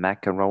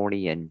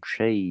macaroni and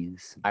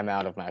cheese. I'm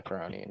out of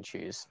macaroni and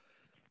cheese.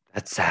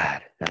 That's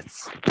sad.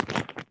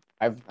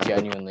 I've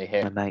genuinely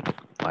hit. My mic.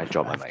 I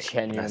dropped my I've mic.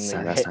 genuinely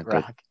That's hit not good.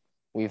 rock.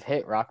 We've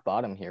hit rock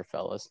bottom here,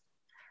 fellas.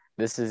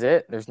 This is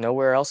it. There's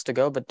nowhere else to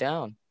go but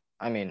down.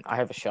 I mean, I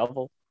have a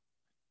shovel.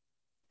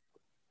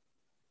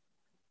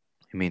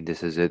 You mean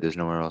this is it? There's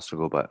nowhere else to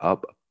go but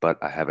up, but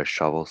I have a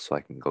shovel so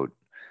I can go.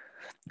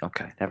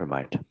 Okay, never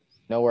mind.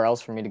 Nowhere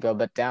else for me to go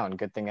but down.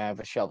 Good thing I have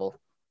a shovel.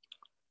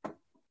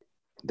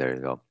 There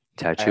you go.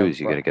 Tattoos.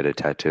 You gonna get a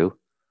tattoo?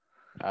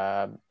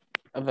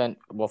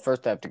 Well,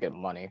 first I have to get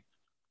money.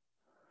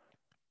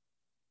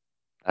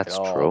 That's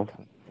true.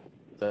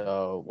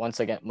 So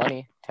once I get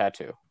money,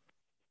 tattoo.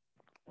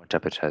 What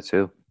type of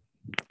tattoo?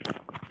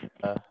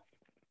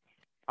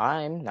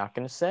 I'm not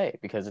going to say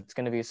because it's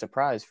going to be a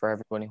surprise for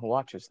everyone who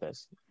watches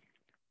this.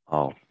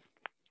 Oh,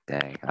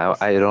 dang.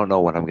 I don't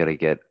know what I'm going to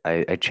get.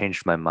 I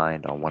changed my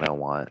mind on what I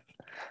want.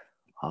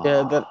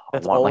 Yeah,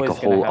 that's always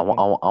going to happen.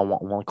 I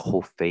want like a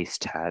whole face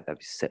tat. That'd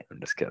be sick. I'm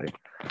just kidding.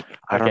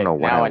 I don't know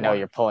what now I know want.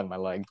 You're pulling my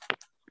leg.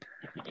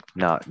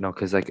 No,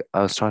 because like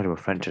I was talking to a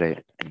friend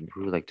today and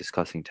we were like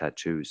discussing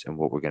tattoos and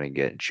what we're going to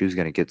get. And she was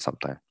going to get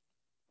something.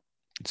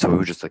 So we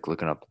were just like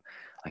looking up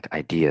like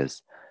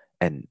ideas.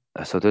 And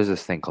so there's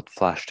this thing called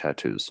flash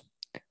tattoos.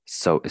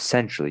 So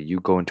essentially, you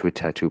go into a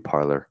tattoo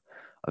parlor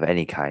of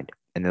any kind,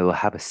 and they'll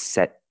have a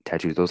set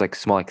tattoos. Those like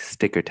small like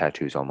sticker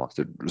tattoos almost.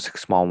 They're just like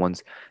small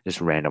ones,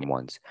 just random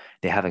ones.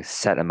 They have a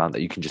set amount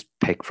that you can just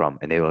pick from,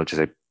 and they will just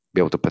like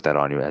be able to put that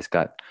on you. It's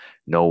got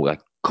no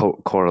like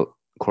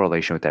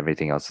correlation with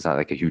everything else. It's not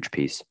like a huge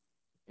piece.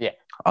 Yeah,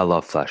 I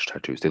love flash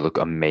tattoos. They look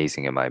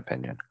amazing in my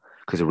opinion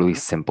because they're really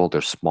simple.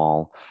 They're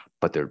small,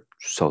 but they're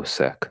so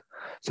sick.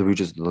 So we were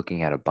just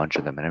looking at a bunch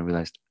of them, and I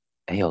realized,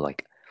 hey, yo,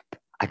 like,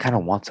 I kind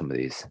of want some of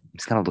these.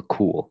 It's kind of look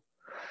cool.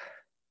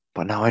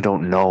 But now I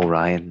don't know,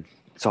 Ryan.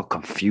 It's all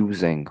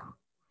confusing.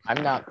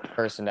 I'm not the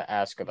person to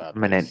ask about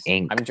I'm in an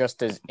ink. I'm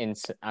just as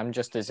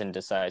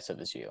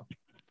indecisive as you.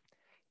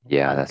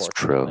 Yeah, that's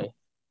true.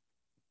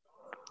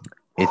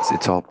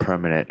 It's all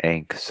permanent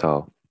ink,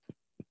 so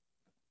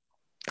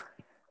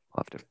I'll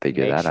have to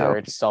figure that out. Make sure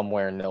it's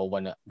somewhere no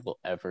one will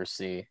ever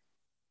see.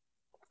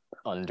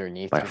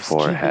 Underneath my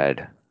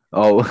forehead.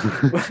 Oh.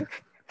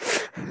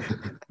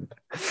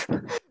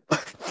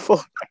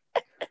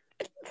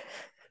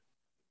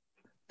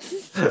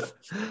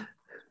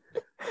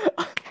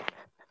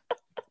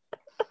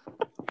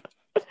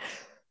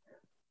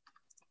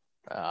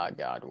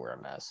 God, we're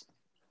a mess.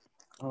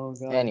 Oh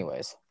God.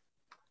 Anyways.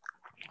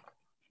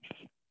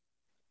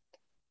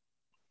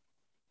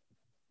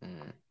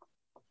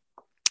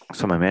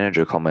 So my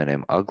manager called my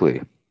name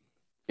ugly.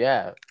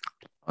 Yeah.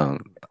 Are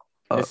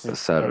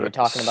we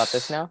talking about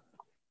this now?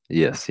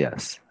 Yes.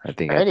 I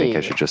think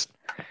I should just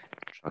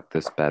chuck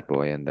this bad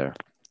boy in there.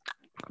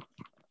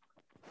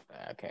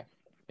 Okay.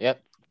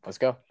 Yep. Let's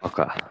go.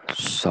 Okay.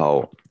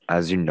 So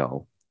as you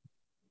know,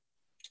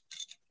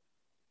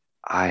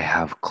 I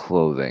have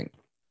clothing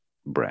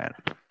brand.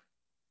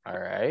 All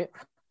right.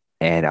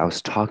 And I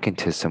was talking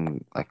to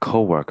some like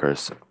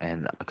coworkers,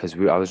 and because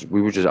I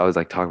was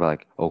like talking about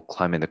like, oh,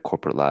 climbing the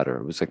corporate ladder.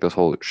 It was like this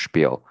whole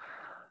spiel,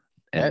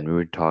 and That, we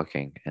were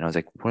talking, and I was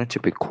like, wouldn't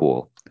it be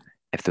cool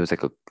if there was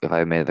like if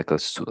I made like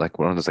like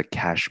one of those like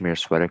cashmere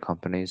sweater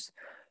companies,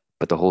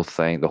 but the whole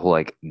thing, the whole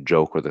like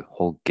joke or the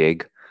whole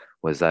gig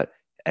was that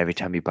every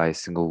time you buy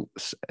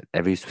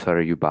every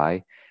sweater you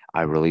buy,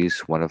 I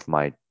release one of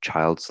my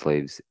child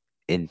slaves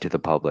into the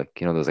public.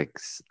 You know those like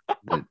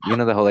you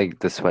know the whole like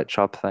the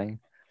sweatshop thing.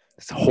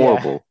 It's yeah.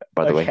 horrible,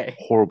 by the way. Okay.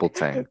 Horrible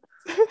thing.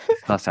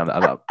 It's not something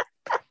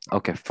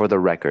okay, for the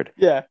record,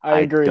 Yeah, I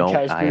agree. I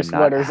Cashmere am not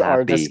sweaters are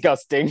happy.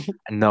 disgusting.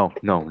 No,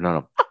 no, no,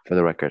 no. For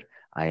the record,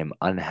 I am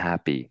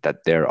unhappy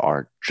that there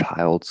are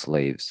child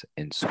slaves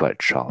in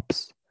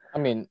sweatshops, I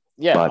mean,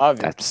 yeah, but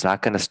obviously. that's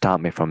not going to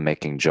stop me from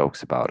making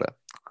jokes about it.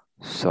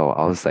 So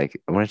I was like,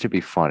 I want it to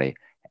be funny.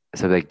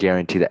 So they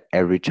guarantee that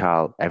every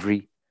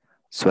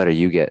sweater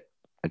you get,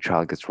 a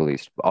child gets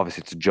released.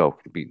 Obviously, it's a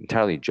joke. It'd be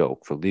entirely a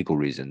joke for legal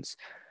reasons.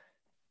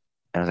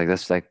 And I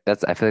was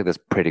that's I feel like that's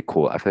pretty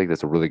cool. I feel like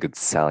that's a really good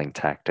selling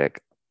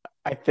tactic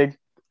I think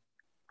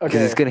because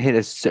okay.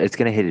 it's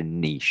gonna hit a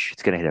niche.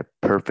 It's gonna hit a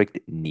perfect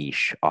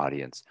niche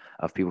audience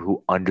of people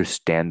who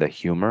understand the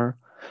humor.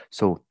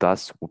 So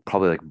thus will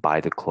probably like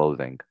buy the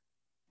clothing.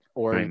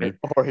 You know what I mean?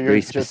 Or you're Very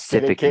just gonna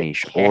specific get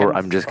niche. Or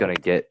I'm just gonna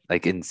canceled. get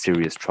like in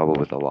serious trouble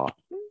with the law.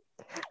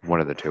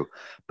 One of the two.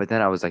 But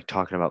then I was like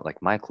talking about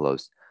like my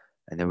clothes,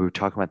 and then we were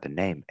talking about the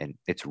name, and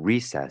it's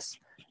Recess.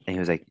 And he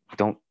was like,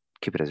 "Don't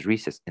keep it as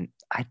Recess." And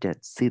I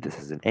didn't see this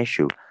as an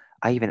issue.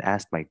 I even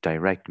asked my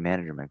direct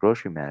manager, my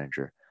grocery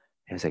manager,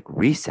 and he was like,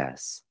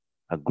 "Recess?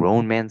 A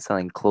grown man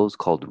selling clothes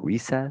called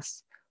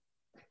Recess?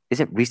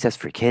 Isn't Recess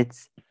for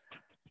kids?"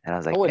 And I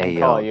was I like, "Hey, wouldn't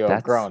call yo, you a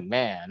that's grown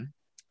man.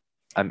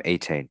 I'm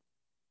 18,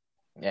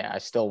 Yeah, I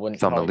still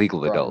wouldn't so I'm a call you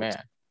legal a grown adult.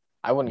 man.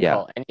 I wouldn't Yeah,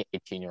 call any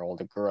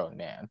 18-year-old a grown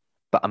man.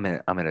 but I'm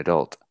an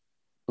adult.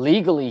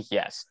 Legally,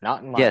 yes.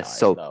 Not in my Yes, eyes,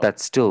 so though.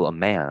 that's still a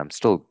man. I'm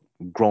still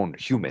a grown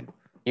human."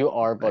 You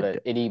are but And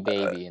an itty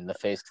baby in the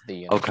face of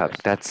the okay, universe.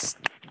 that's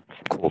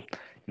cool.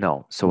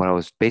 No, so what I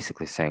was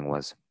basically saying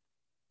was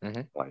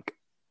Hmm. like,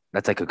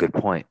 that's like a good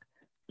point.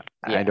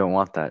 I Yeah. don't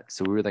want that.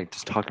 So we were like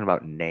just talking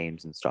about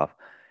names and stuff.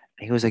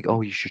 And he was like,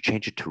 "Oh, you should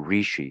change it to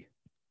Rishi."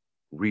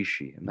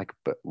 Rishi. I'm like,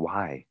 "But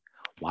why?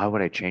 Why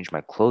would I change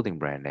my clothing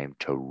brand name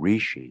to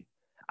Rishi?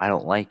 I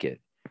don't like it."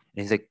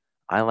 And he's like,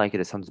 "I like it.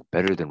 It sounds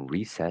better than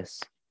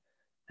Recess."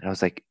 And I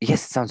was like,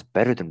 "Yes, it sounds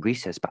better than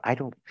Recess, but I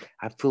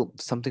feel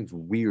something's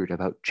weird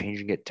about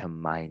changing it to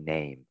my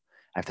name.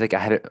 I feel like I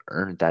hadn't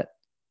earned that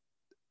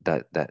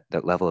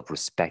level of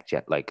respect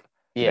yet. Like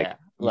Yeah. Yves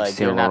Like Saint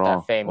you're not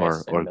Laurent that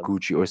famous or in the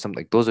Gucci or something.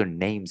 Like those are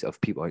names of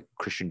people like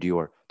Christian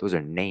Dior. Those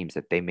are names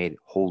that they made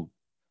whole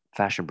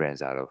fashion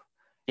brands out of.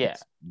 yeah.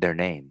 It's their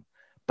name,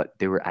 but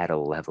they were at a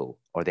level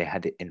or they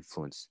had the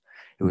influence.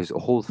 It was a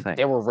whole thing.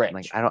 They were I'm like,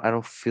 rich. I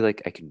don't feel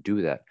like I can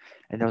do that.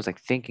 And I was like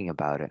thinking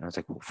about it, and I was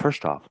like, well,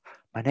 first off,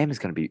 my name is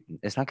gonna be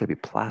it's not gonna be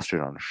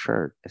plastered on a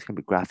shirt. It's gonna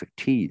be graphic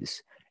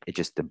tees. It's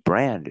just the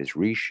brand is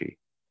Rishi.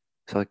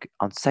 So like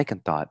on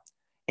second thought,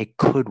 it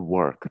could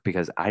work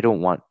because I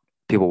don't want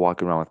people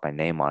walking around with my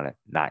name on it.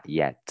 Not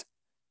yet.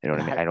 You know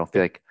what I mean? Not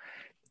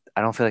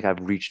I don't feel like I've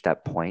reached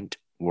that point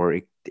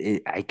where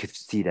I could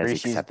see it as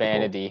Rishi's acceptable.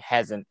 vanity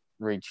hasn't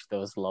reached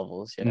those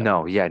levels yet.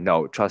 No, yeah,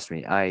 no, trust me.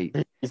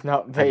 He's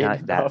not I'm vain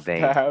not that enough to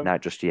vain, have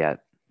not just yet.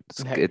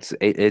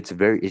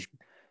 that.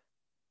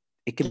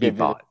 It can be Give it.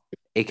 bought.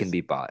 It can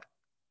be bought.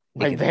 It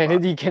My can be bought.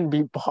 vanity can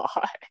be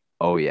bought.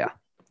 Oh yeah.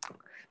 But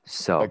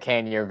So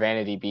can your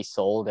vanity be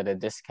sold at a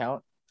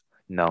discount?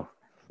 no,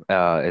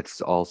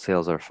 it's all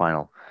sales are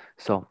final.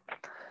 So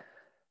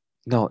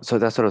no, so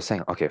that's what I was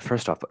saying. Okay,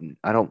 first off,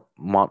 I don't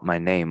want my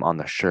name on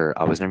the shirt.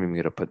 I was never even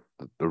gonna put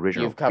the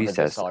original You've covered this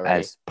Recess already.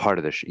 as part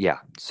of the yeah.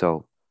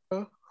 So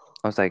I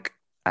was like,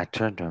 I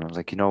turned to him. I was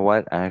like, you know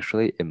what?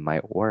 Actually, it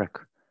might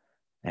work.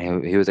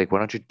 And he was like, why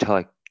don't you tell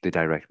like the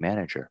direct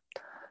manager?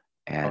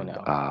 Oh And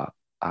no.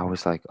 I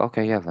was like,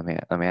 okay, yeah, let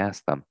me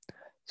ask them.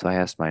 So I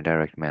asked my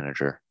direct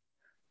manager,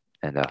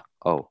 and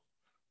oh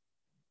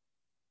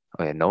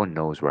yeah, no one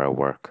knows where I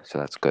work, so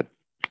that's good.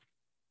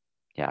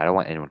 Yeah, I don't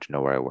want anyone to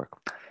know where I work.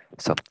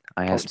 So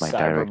I Don't asked my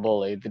direct.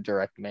 cyberbully the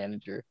direct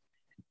manager.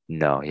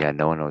 No, yeah,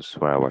 no one knows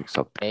where I work.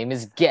 So Name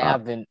is uh,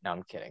 Gavin. No,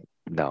 I'm kidding.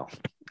 no,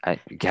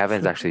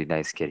 Gavin's actually a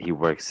nice kid. He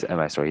works at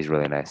my store. He's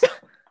really nice.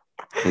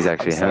 He's I'm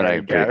actually sorry, him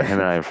and Gavin.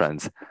 I are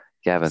friends.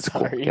 Gavin's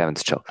cool. Sorry.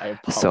 Gavin's chill. I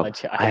So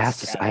apologize, I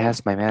Gavin.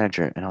 asked my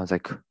manager, and I was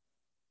like,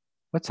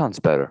 "What sounds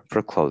better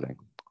for clothing,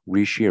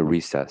 Rishi or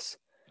Recess?"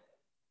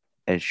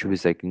 And she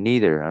was like,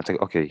 "Neither." And I was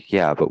like, "Okay,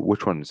 yeah, but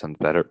which one sounds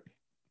better?"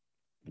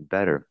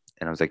 Better.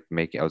 And I was like,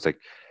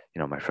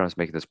 my friend was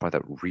making this point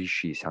that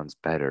Rishi sounds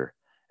better,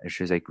 and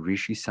she was like,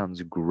 "Rishi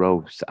sounds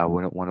gross. I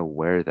wouldn't want to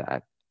wear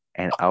that."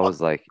 And I was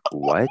like,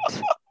 "What?"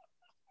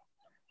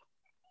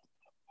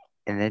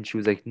 And then she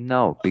was like,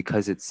 "No,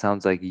 because it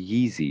sounds like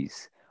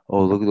Yeezys.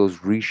 Oh, look at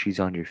those Rishis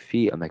on your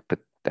feet." I'm like, "But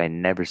I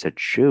never said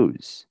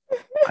shoes.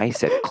 I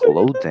said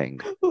clothing,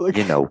 Look.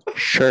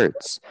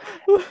 shirts.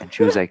 And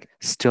she was like,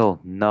 still,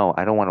 no,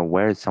 I don't want to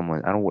wear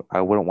someone.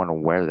 I wouldn't want to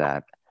wear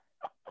that.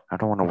 I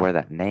don't want to wear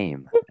that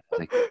name. I was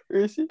like,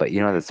 Rishi. but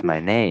that's my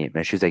name.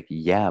 And she was like,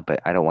 yeah, but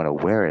I don't want to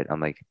wear it.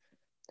 I'm like,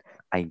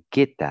 I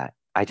get that.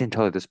 I didn't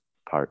tell her this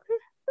part.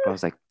 But I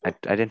was like, I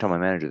didn't tell my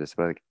manager this,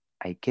 but like,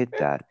 I get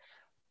that.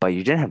 But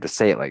you didn't have to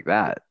say it like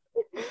that.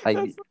 Like,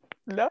 That's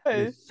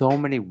there's nice. so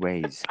many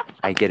ways.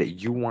 I get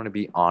it. You want to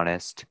be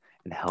honest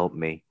and help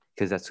me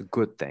because that's a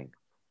good thing.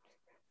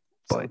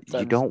 But you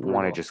Sometimes don't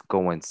want to brutal. just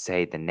go and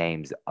say the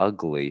name's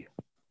ugly.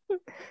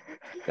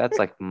 That's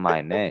like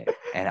my name.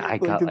 And I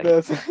Look got at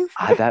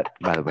like, that.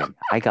 by the way,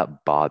 I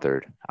got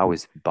bothered. I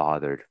was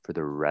bothered for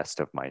the rest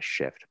of my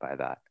shift by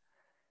that.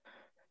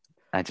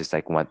 I just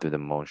like went through the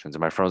motions.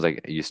 And my friend was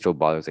like, "You still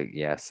bothered?" I was like,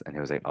 "Yes." And he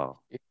was like, "Oh,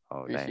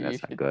 dang,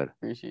 that's not good."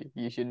 Rishi,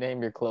 you should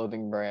name your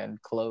clothing brand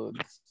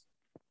Clothes.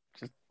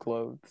 Just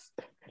Clothes.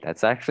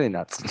 That's actually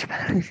not such a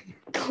bad.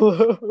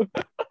 Clothes.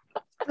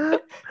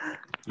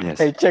 Yes.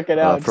 Hey, check it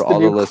out. It's For the all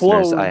the new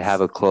listeners, I Clothes.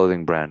 have a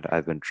clothing brand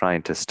I've been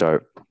trying to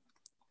start.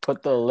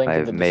 Put the link in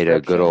I've the made a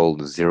good description.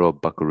 old zero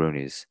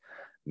buckaroonies.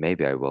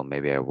 Maybe I will,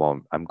 maybe I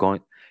won't.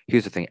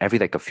 Here's the thing, every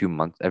few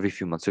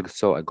months or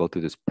so, I go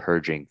through this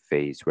purging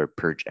phase where I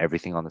purge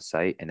everything on the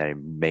site and then I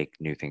make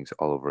new things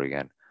all over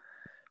again,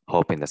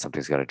 hoping that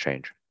something's gonna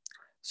change.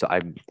 So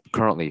I'm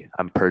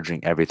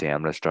purging everything.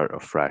 I'm gonna start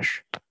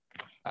afresh.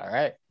 All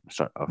right.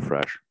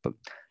 But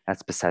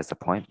that's besides the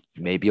point.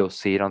 Maybe you'll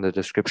see it on the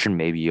description,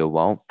 maybe you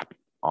won't.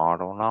 I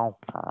don't know.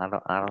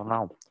 I don't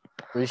know.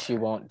 Rishi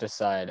won't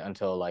decide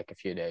until like a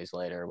few days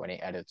later when he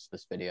edits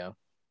this video.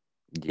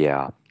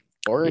 Yeah.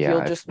 Or Yeah, he'll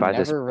if just by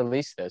never this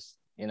release this.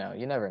 You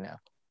never know.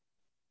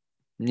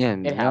 yeah,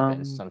 It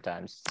happens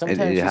sometimes. it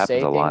Sometimes you happens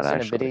say a lot things in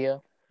a actually.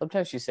 video.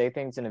 Sometimes you say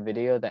things in a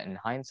video that in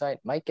hindsight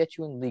might get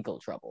you in legal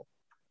trouble.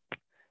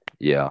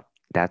 Yeah.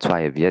 That's why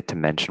I have yet to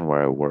mention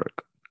where I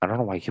work. I don't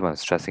know why I keep on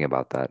stressing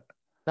about that.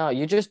 No,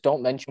 you just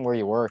don't mention where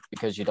you work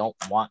because you don't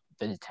want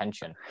the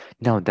attention.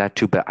 No, that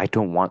too, but I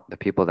don't want the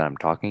people that I'm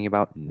talking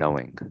about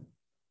knowing.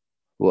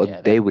 Well,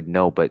 Yeah, they would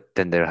know, but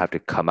then they'll have to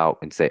come out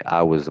and say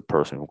I was the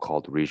person who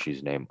called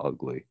Rishi's name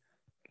ugly.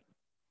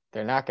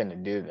 they're not going to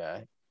do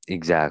that.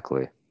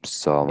 Exactly.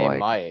 So I'm They like,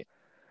 might,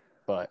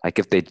 but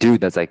if they do,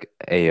 that's like,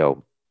 hey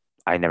yo,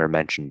 I never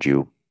mentioned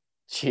you.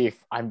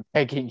 Chief, I'm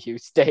begging you,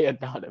 stay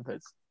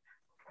anonymous.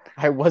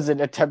 I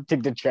wasn't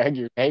attempting to drag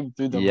your name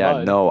through the Yeah,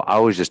 mud. no, I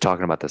was just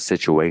talking about the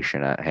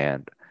situation at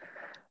hand.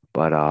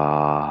 But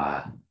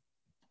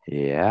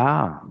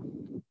yeah,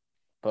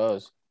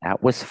 Pose.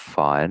 that was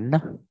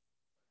fun.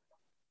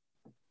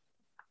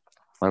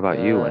 What about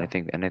you?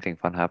 Anything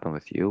fun happened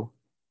with you?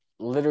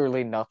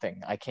 Literally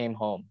nothing. I came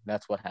home.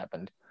 That's what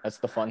happened. That's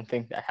the fun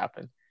thing that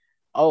happened.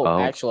 Oh, Oh,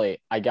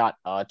 actually, I got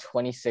a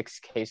 26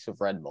 case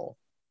of Red Bull.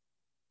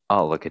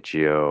 oh, look at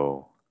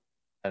you.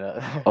 And,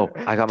 Oh,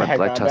 I got my back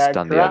blood on test that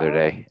done the other crowd.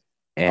 day,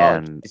 Oh,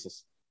 and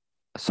Jesus.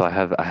 so I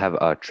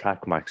have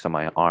track marks on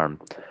my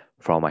arm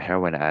for all my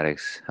heroin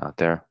addicts out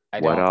there. I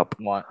What don't up?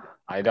 want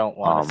I don't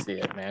want to see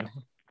it, man.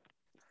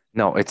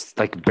 No, it's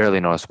like barely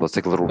noticeable. It's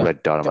like a little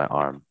red dot on my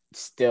arm. I'm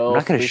Still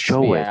not gonna freaks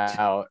show me it.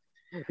 out.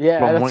 Bro, Yeah,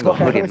 I'm that's wearing a why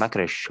I hoodie. I'm was not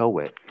gonna show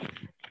it.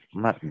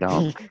 I'm not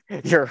dumb.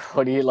 your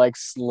hoodie like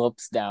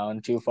slips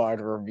down too far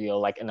to reveal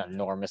like an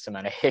enormous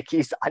amount of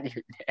hickeys on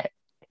your neck.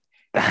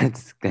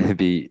 That's gonna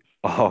be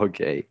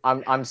okay.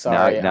 I'm Now,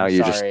 sorry. now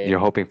I'm sorry. you're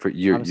hoping for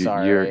I'm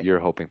sorry. you're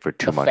hoping for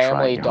too The much, Ryan.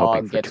 family You're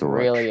hoping dog for gets too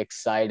really much.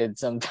 excited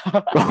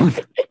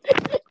sometimes.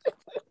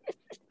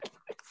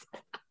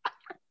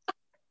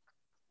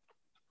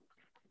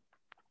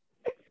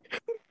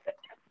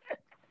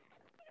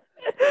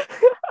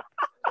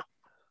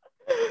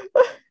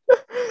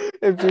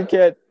 if you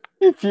can't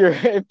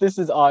if this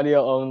is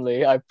audio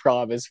only, I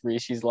promise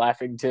Rishi's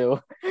laughing too.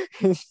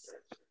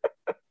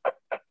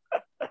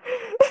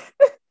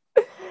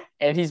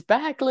 And he's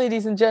back,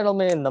 ladies and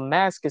gentlemen. The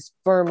mask is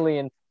firmly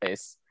in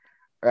place.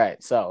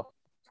 Right, so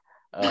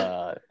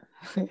yeah.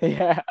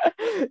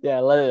 Yeah,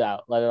 let it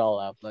out. Let it all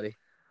out, buddy.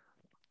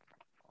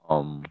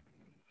 Um,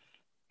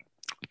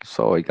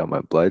 so I got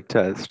my blood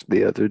test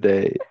the other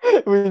day.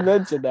 We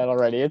mentioned that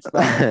already. It's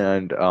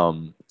fine.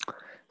 And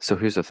so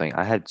here's the thing.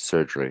 I had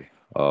surgery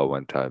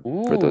one time.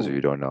 For those of you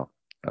who don't know,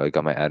 I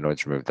got my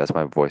adenoids removed. That's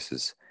why my voice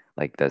is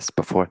like this.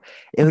 Before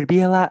it would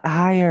be a lot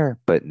higher,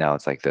 but now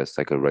it's like this,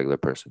 like a regular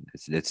person.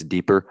 It's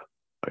deeper.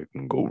 I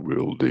can go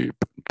real deep,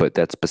 but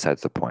that's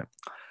besides the point.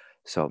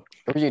 So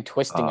Were you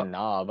twisting a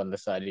knob on the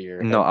side of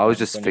your no, I was headphones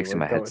just when you fixing were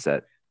my going?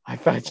 headset. I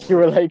thought you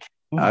were like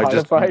I was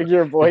just modifying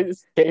your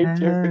voice.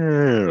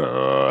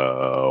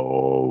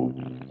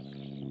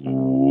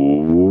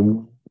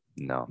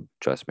 no,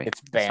 trust me. It's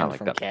It's not banned like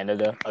from that.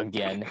 Canada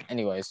again.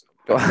 Anyways,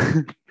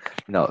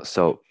 No,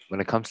 so when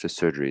it comes to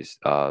surgeries,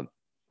 at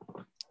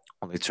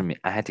least for me,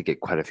 I had to get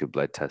quite a few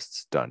blood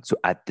tests done. So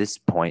at this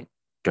point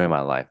during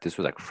my life, this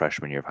was like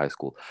freshman year of high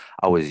school,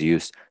 I was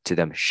used to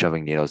them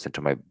shoving needles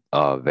into my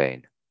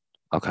vein.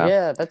 Okay.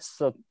 yeah, I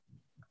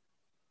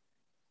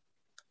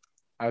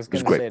was was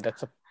gonna great. say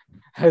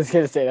I was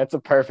gonna say that's a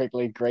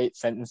perfectly great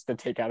sentence to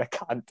take out of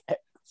context.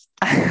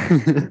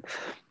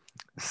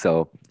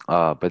 So,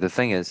 but the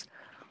thing is,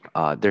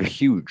 they're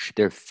huge.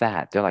 They're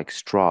fat. They're like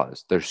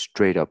straws. They're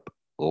straight up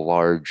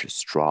large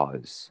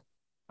straws.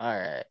 All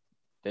right.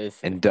 This is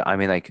And I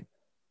mean, like,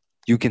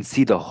 you can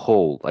see the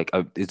hole. Like,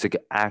 it's like yeah,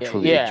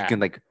 actually, you yeah, can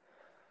like,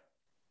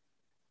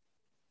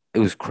 it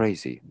was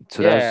crazy.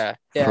 So that was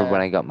yeah, for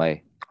when yeah, I got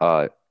my,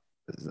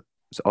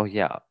 oh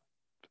yeah,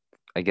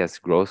 I guess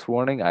gross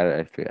warning.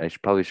 I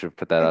should probably should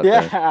put that out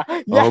there. yeah,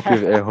 I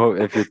yeah. hope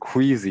if you're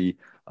queasy,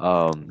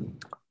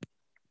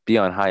 be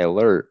on high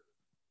alert,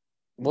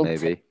 We'll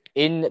maybe.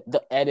 in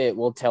the edit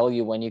we'll tell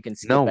you when you can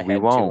No, skip we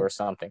ahead to won't. or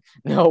something.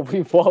 No,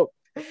 we won't.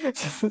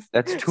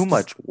 That's too just,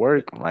 much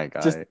work, my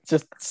guy.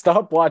 just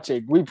stop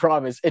watching. We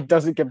promise it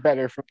doesn't get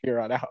better from here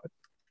on out.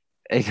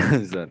 It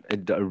doesn't.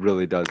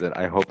 Really doesn't.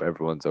 I hope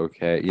everyone's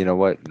okay. You know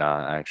what?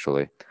 Nah,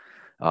 actually.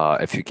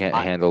 If you can't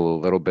I, handle a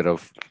little bit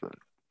of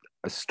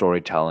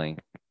storytelling,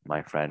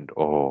 my friend,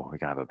 oh, we're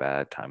gonna have a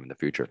bad time in the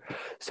future.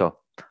 So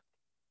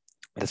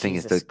the thing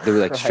is Jesus that they were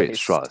like straight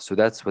Christ. straws. So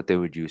that's what they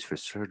would use for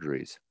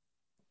surgeries.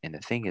 And the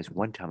thing is,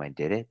 one time I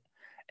did it,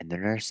 and the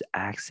nurse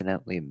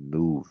accidentally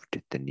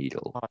moved the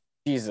needle. Oh,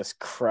 Jesus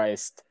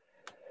Christ.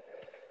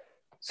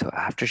 So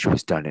after she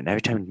was done, and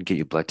every time you get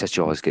your blood test,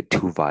 you always get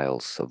 2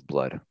 vials of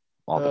blood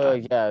all the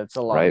time, Yeah, it's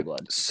a lot of right?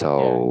 blood. Yeah.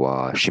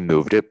 So she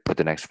moved it, put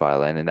the next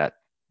vial in, and that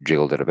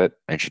jiggled it a bit,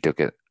 and she took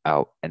it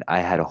out, and I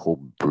had a whole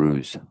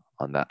bruise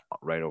on that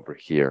right over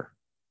here,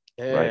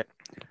 Yeah. right?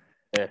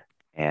 Yeah.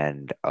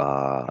 And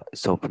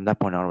so from that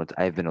point onwards,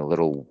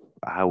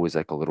 I was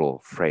like a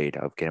little afraid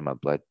of getting my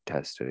blood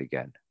tested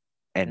again.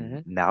 And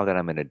Mm-hmm. now that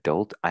I'm an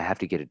adult, I have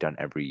to get it done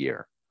every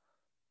year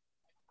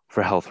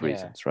for health Yeah.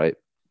 reasons, right?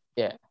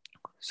 Yeah.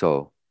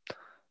 So,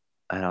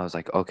 and I was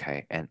like,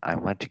 okay. And I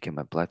went to get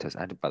my blood test.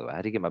 By the way, I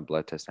had to get my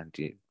blood test and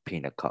to pee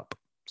in a cup.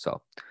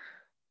 So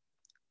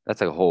that's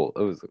like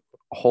it was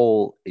a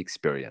whole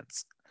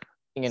experience.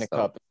 Being in a So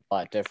cup is a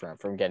lot different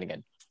from getting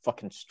a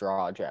fucking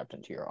straw jabbed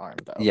into your arm,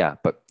 though. yeah,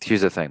 but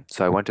here's the thing.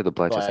 So I went to the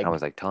blood test and I Like,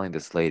 was like telling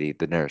this lady,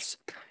 the nurse,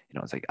 I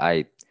was like,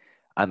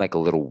 I'm like a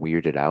little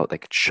weirded out.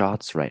 Like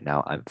shots right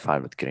now, I'm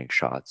fine with getting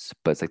shots,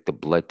 but it's like the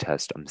blood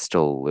test, I'm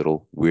still a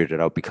little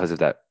weirded out because of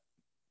that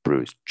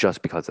bruise,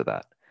 just because of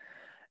that.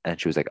 And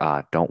she was like,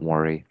 don't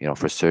worry.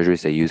 For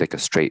surgeries, they use like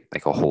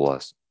like a whole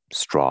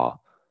straw.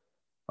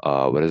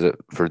 What is it?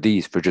 For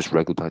just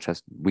regular blood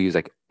tests, we use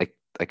like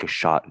a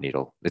shot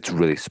needle. It's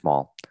really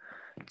small.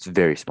 It's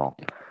very small.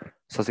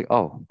 So I was like,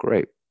 oh,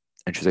 great.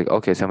 And she was like,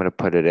 okay, so I'm gonna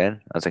put it in.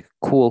 I was like,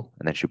 cool.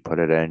 And then she put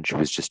it in. She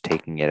was just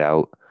taking it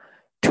out.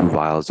 2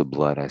 vials of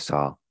blood I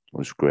saw. It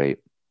was great.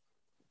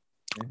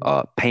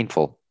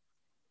 Painful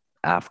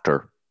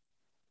after.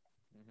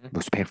 It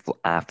was painful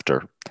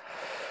after.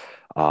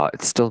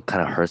 It still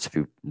kind of hurts if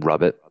you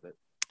rub it.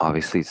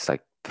 Obviously, it's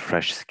like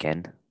fresh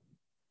skin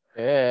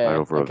right yeah.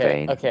 over a Okay.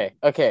 vein. Okay.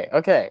 Okay.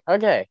 Okay.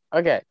 Okay.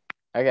 Okay.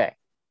 Okay.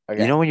 You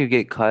Okay. know when you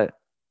get cut?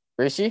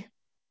 Rishi,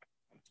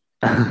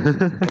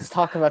 let's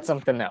talk about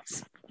something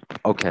else.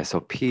 Okay, so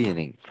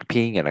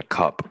peeing in a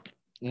cup.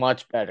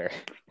 Much better.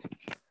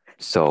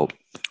 So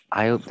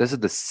this is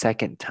the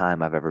second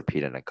time I've ever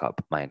peed in a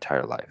cup my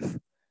entire life.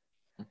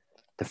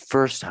 The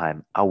first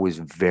time I was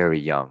very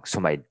young, so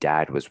my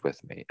dad was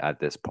with me at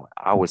this point.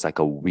 I was like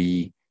a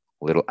wee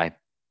little I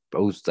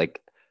was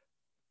like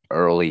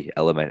early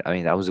element. I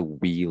mean, I was a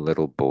wee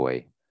little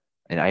boy.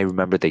 And I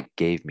remember they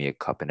gave me a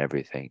cup and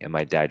everything. And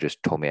my dad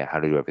just told me how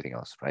to do everything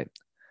else, right?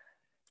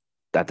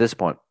 At this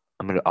point,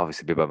 I'm gonna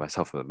obviously be by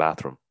myself in the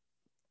bathroom.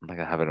 I'm not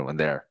gonna have anyone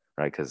there,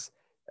 right? Because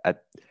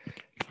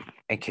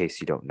in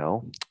case you don't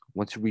know,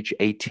 once you reach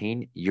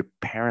 18, your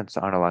parents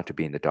aren't allowed to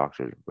be in the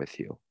doctor with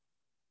you.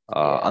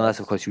 Unless,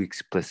 of Yes. course, you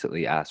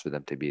explicitly ask for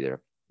them to be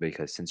there.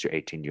 Because since you're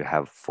 18, you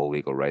have full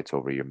legal rights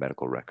over your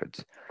medical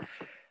records. But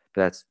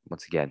that's,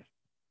 once again,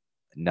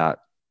 not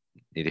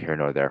neither here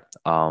nor there.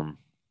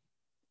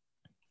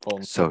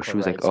 Full So she medical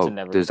was like, rights to "Oh,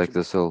 never there's let like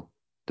you.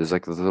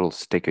 this little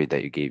sticker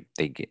that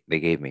they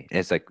gave me. And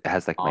it's like it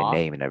has like my Aw.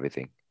 name and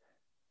everything.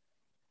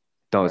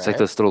 No, it's like Right.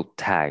 this little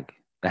tag.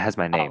 It has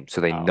my Oh. name,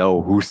 so they Oh.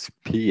 know whose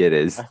pee it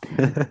is."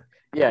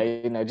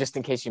 Yeah. Just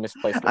in case you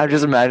misplaced the I'm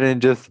just pee. imagining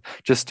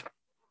just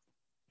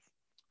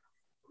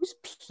Whose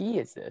pee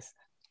is this?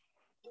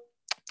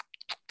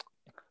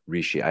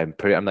 Rishi. I'm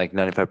like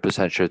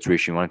 95% sure it's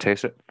Rishi. You want to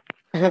taste it?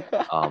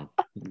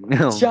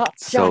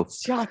 Shots. So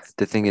Shots. Shots.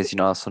 the thing is,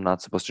 also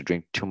not supposed to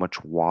drink too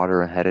much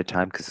water ahead of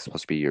time because it's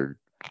supposed to be your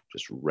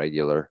just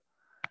regular,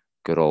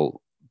 good old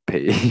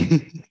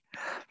pee.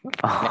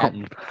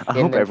 I hope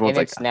In everyone's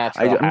like, its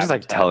natural I'm just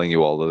like habitat. telling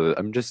you all of it.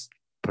 I'm just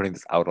putting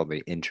this out on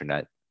the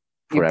internet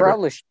You forever.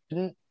 probably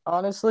shouldn't,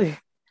 honestly.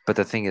 But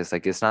the thing is,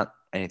 like, it's not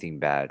anything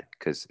bad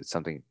because it's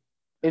something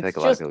I feel It's like a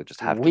lot of just people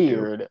just have to do.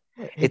 weird.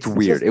 It's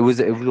weird. Just It was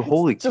just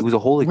a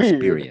whole weird.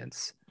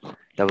 experience.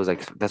 That's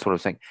what I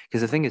was saying.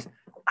 Because the thing is,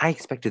 I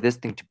expected this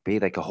thing to be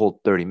like a whole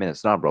 30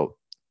 minutes. Nah, bro.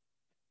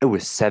 It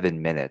was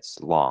 7 minutes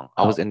long.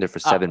 I was Oh. in there for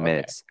Oh, seven okay.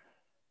 minutes.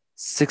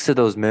 6 of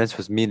those minutes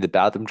was me in the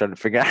bathroom trying to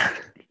figure out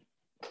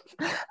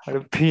how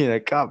to pee in a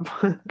cup.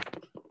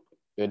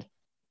 Good.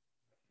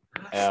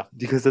 Yeah.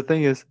 Because the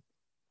thing is,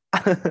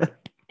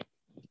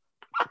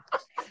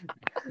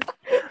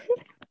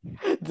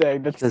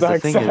 Dang, that because the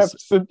sucks. thing is,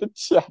 Apps in the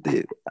chat.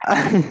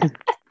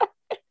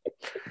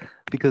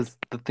 because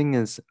the thing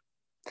is,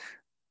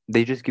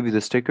 they just give you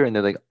the sticker and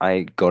they're like,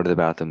 I go to the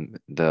bathroom,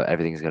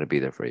 everything's gonna be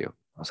there for you.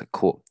 I was like,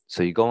 cool.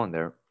 So you go in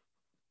there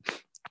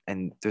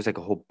and there's like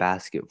a whole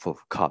basket full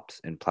of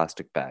cups in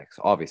plastic bags,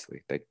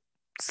 obviously, like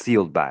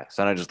sealed bags.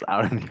 So not just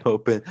out in the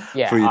open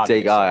Yeah, for you to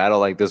take. Oh, obviously. I don't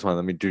like this one.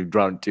 Let me do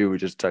round two. We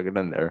just tuck it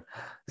in there.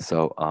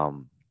 So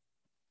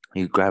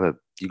you grab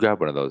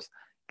one of those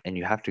and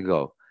you have to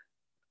go.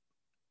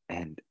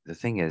 And the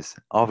thing is,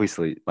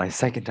 obviously, my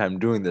second time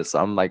doing this,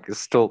 I'm like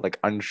still like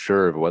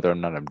unsure of whether or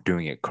not I'm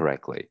doing it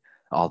correctly.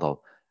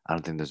 Although I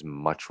don't think there's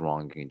much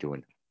wrong you can do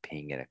in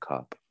peeing in a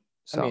cup.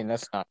 I So, mean,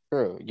 that's not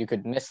true. You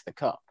could miss the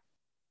cup.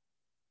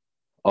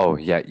 oh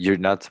yeah, you're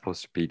not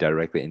supposed to pee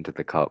directly into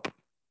the cup.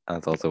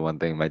 That's also one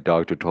thing my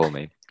doctor told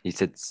me. He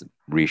said,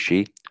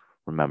 Rishi,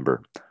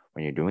 remember,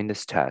 when you're doing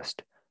this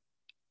test,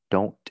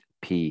 don't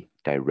pee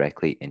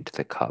directly into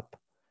the cup.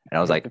 And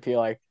I was You have to like, feel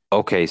like,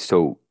 okay,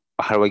 so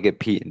how do I get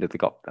pee into the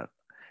cup then? And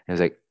he was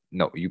like,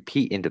 no, you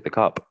pee into the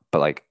cup, but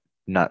like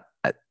not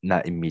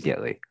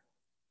immediately.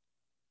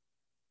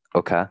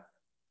 Okay. And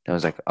I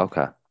was like,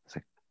 okay. It's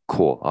like,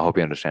 cool. I hope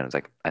you understand. It's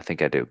like, I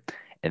think I do.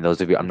 And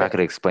those of you, I'm not okay, going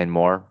to explain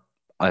more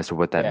as to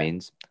what that yeah,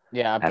 means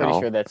yeah. at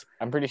all.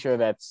 I'm pretty sure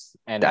that's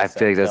I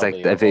feel like that's like,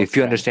 NSFW or if you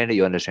strength. understand it,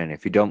 you understand it.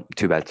 If you don't,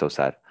 too bad, so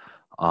sad.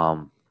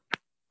 Um,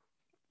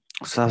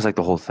 so that was like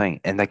the whole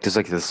thing. And like there's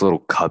like this little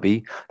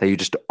cubby that you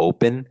just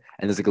open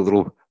and there's like a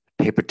little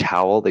paper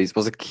towel that you're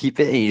supposed to keep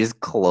it and you just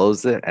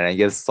close it. And I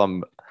guess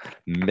some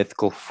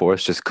mythical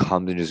force just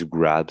comes and just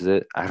grabs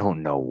it. I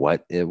don't know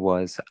what it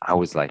was. I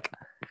was like,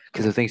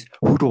 because the thing's,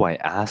 who do I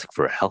ask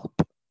for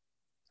help?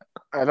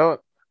 I don't.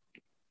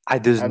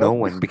 There's I no don't.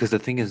 one because the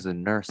thing is the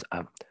nurse,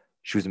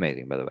 she was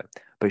amazing by the way,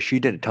 but she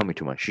didn't tell me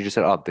too much. She just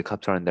said, "Oh, the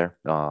cups are in there.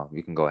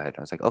 You can go ahead."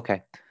 I was like,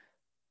 "Okay,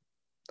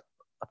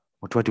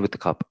 what do I do with the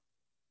cup?"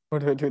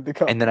 What do I do with the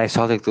cup? And then I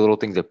saw like the little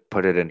thing to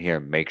put it in here,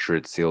 make sure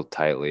it's sealed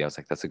tightly. I was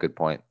like, "That's a good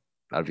point.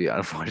 That'd be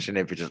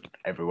unfortunate if it's just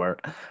everywhere."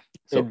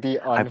 So It'd be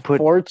I put,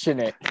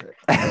 unfortunate.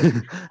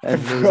 and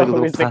there's like a Bro,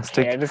 little is the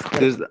plastic. canister.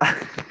 There's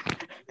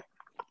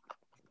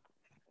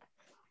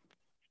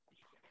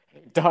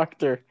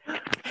Doctor.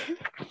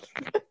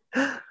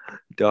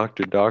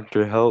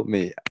 doctor, help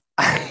me.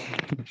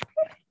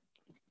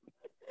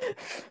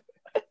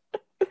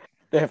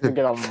 They have to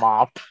get a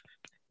mop.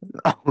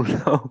 Oh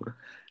no.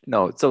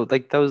 No, so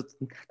like that was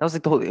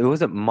like the whole, it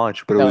wasn't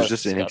much, but it That was was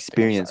just an disgusting. I'm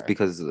experience sorry.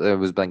 because it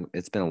was like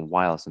it's been a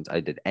while since I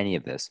did any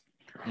of this.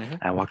 Mm-hmm.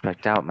 And I walked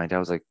back out. My dad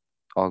was like,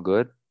 all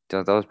good?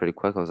 That was pretty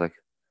quick. I was like,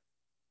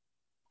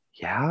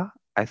 yeah,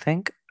 I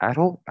think. I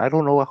don't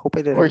know. I hope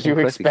I did Were everything you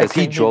correctly because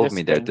he expecting me to drove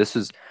me there. spend? This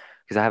was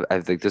because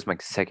I've like this is my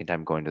second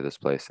time going to this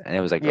place and it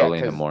was like Yeah, early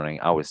in the because morning.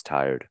 I was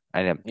tired.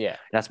 I am yeah,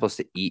 not supposed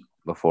to eat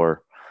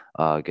before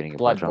getting a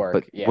blood blood draw. work.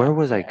 But Yeah, where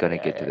was I yeah, gonna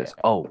yeah, get to yeah, this?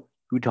 Oh,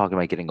 you were talking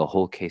about getting a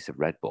whole case of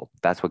Red Bull.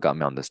 That's what got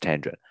me on this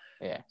tangent.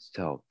 yeah.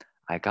 So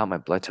I got my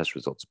blood test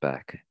results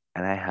back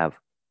and I have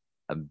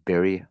a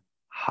very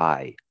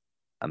high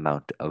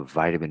amount of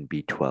vitamin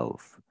B12,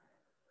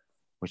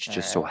 which All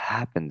just so right.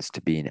 happens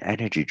to be in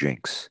energy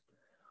drinks,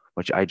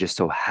 which I just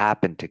so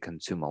happen to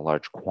consume a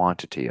large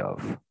quantity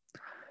of.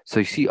 So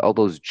you see all Mm.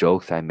 those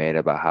jokes I made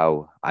about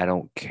how I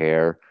don't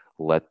care,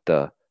 let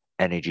the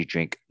energy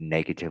drink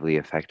negatively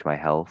affect my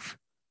health?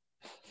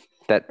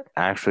 That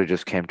actually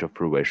just came to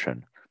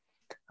fruition.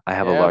 I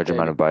have a Yeah, large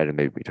amount baby. of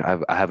vitamin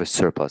B12. I have a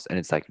surplus, and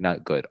it's like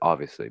not good,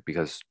 obviously,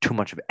 because too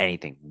much of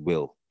anything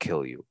will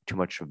kill you. Too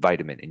much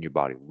vitamin in your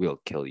body will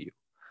kill you.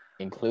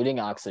 Including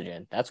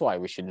oxygen. That's why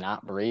we should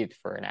not breathe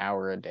for an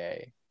hour a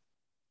day.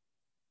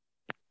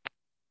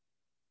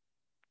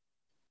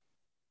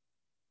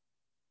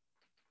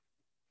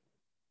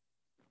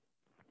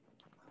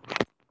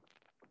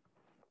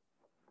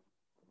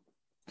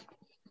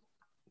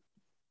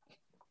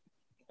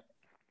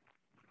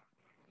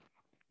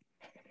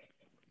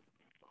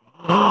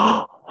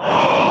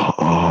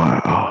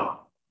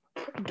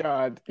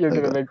 God, you're I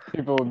gonna got, make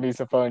people with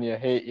misophonia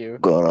hate you,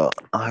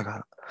 I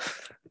got,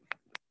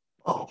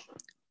 oh,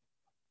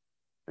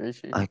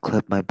 Rishi. I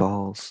clipped my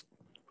balls.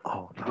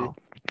 Oh You no.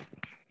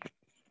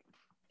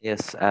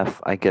 Yes,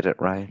 F, I get it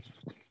right.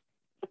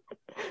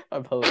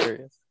 I'm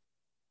hilarious.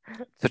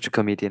 Such a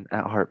comedian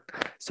at heart.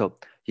 So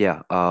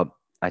yeah,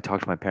 I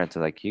talked to my parents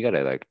and like you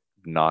gotta like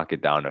knock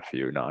it down a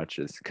few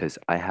notches because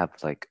I have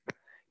like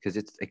because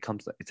it's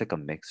like a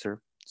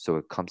mixer, so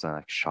it comes in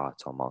like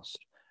shots almost,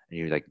 and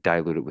you like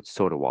dilute it with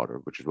soda water,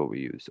 which is what we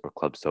use, or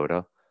club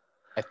soda.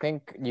 I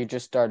think you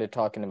just started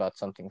talking about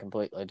something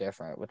completely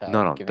different No,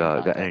 without no, giving the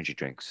context. energy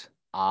drinks.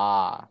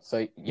 Ah, so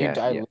you Yeah,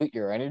 yeah. dilute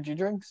your energy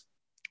drinks?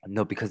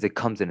 No, because it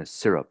comes in a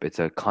syrup. It's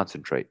a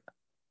concentrate.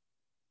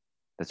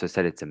 That's what I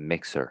said. It's a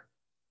mixer.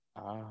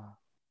 Ah,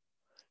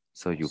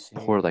 So I you see.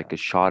 pour like a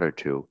shot or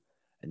two,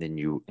 and then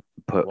you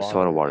put soda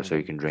Water water and so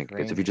you then can you drink it.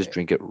 Because if you drink just it.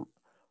 drink it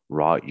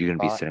raw, you're gonna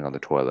be Raw. sitting on the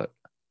toilet.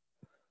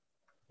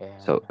 Yeah.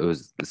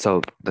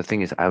 So the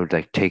thing is I would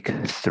like take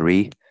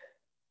 3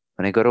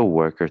 when I go to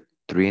work or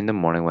 3 in the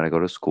morning when I go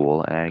to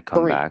school and I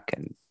come Three. back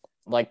and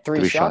Like three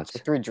 3 shots or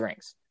shots, three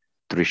drinks.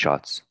 3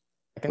 shots,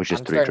 which is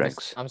 3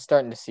 drinks. I'm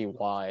starting to see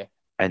why.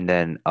 And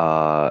then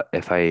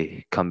if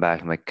I come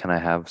back, I'm like, can I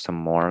have some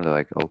more? They're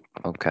like, oh,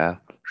 okay,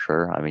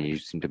 sure. I mean, you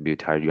seem to be a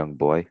tired young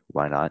boy.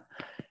 Why not?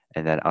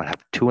 And then I'll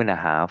have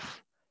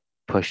 2.5,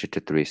 push it to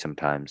 3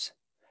 sometimes.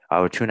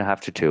 I would 2.5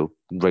 to 2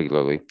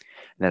 regularly.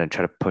 And then I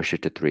try to push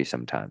it to 3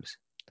 sometimes.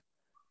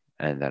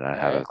 And then I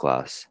have a Okay.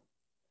 glass.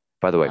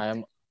 By the way, I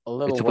am a it's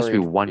little supposed to be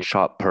worried for 1 you.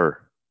 shot per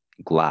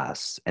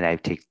glass, and I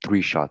take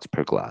 3 shots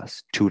per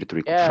glass, 2 to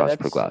 3 Yeah, shots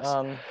per glass.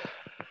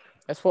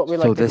 that's what we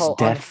So like to this call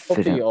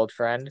unhealthy, definite, old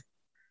friend.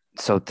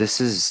 so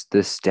this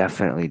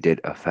definitely did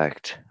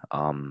affect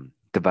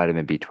the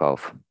vitamin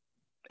B12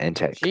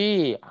 intake.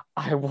 Gee,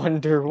 I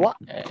wonder why.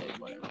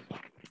 Whatever.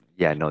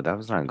 Yeah, no, that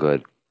was not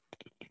good.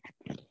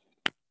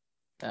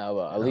 Well,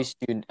 No. at least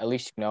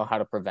you know how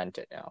to prevent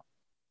it now.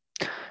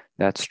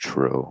 That's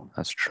true.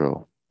 That's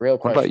true. Real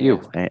What about question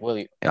you? is, will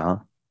you? Uh-huh.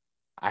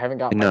 I haven't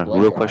got my No,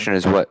 blood real drawn. question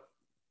is what?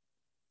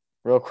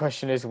 Real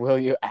question is, will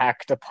you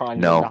act upon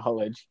your No,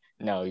 knowledge?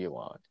 No, you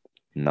won't.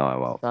 no, I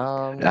won't.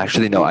 Some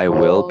Actually, no, I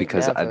will people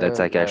because that's never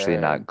like actually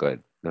not learn.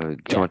 good. Too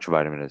Yeah, much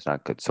vitamin is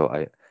not good. So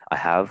I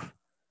have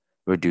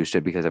reduced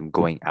it because I'm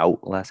going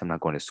out less. I'm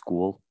not going to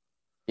school.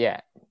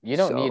 yeah. You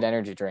don't need So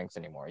energy drinks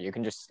anymore. You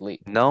can just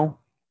sleep. no,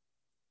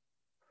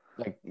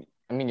 Like,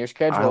 I mean, your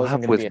schedule I'll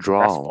isn't have going to be as stressful.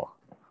 withdrawal.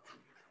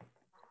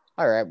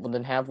 All right, well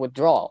then have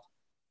withdrawal.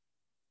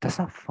 That's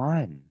not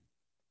fun.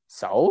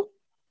 So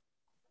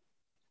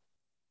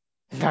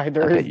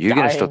neither Okay, is you're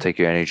gonna still dying. take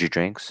your energy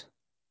drinks.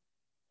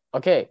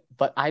 Okay,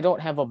 but I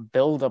don't have a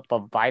buildup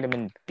of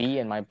vitamin B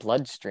in my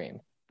bloodstream.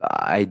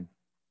 I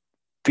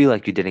feel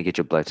like you didn't get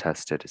your blood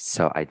tested,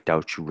 so I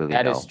doubt you really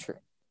That is know. true.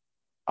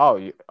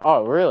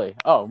 Oh, really?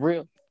 Oh,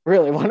 real?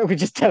 Really? Why don't we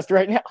just test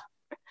right now?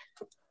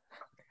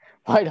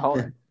 Why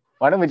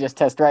don't we just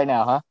test right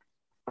now,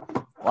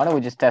 huh? Why don't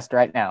we just test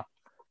right now?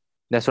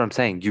 That's what I'm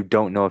saying. You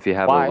don't know if you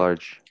have a Why?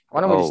 large.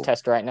 Why don't we just Oh,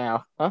 test right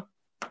now, huh?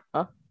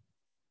 Huh?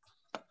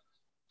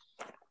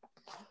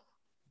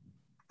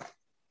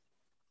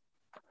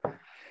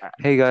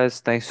 hey guys,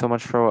 thanks so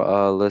much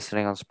for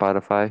listening on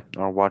Spotify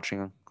or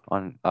watching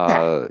on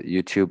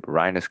YouTube.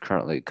 Ryan is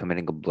currently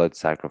committing a blood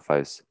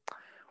sacrifice.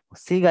 We'll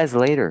see you guys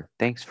later.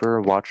 Thanks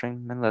for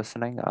watching and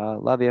listening.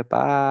 Love you.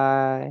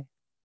 Bye.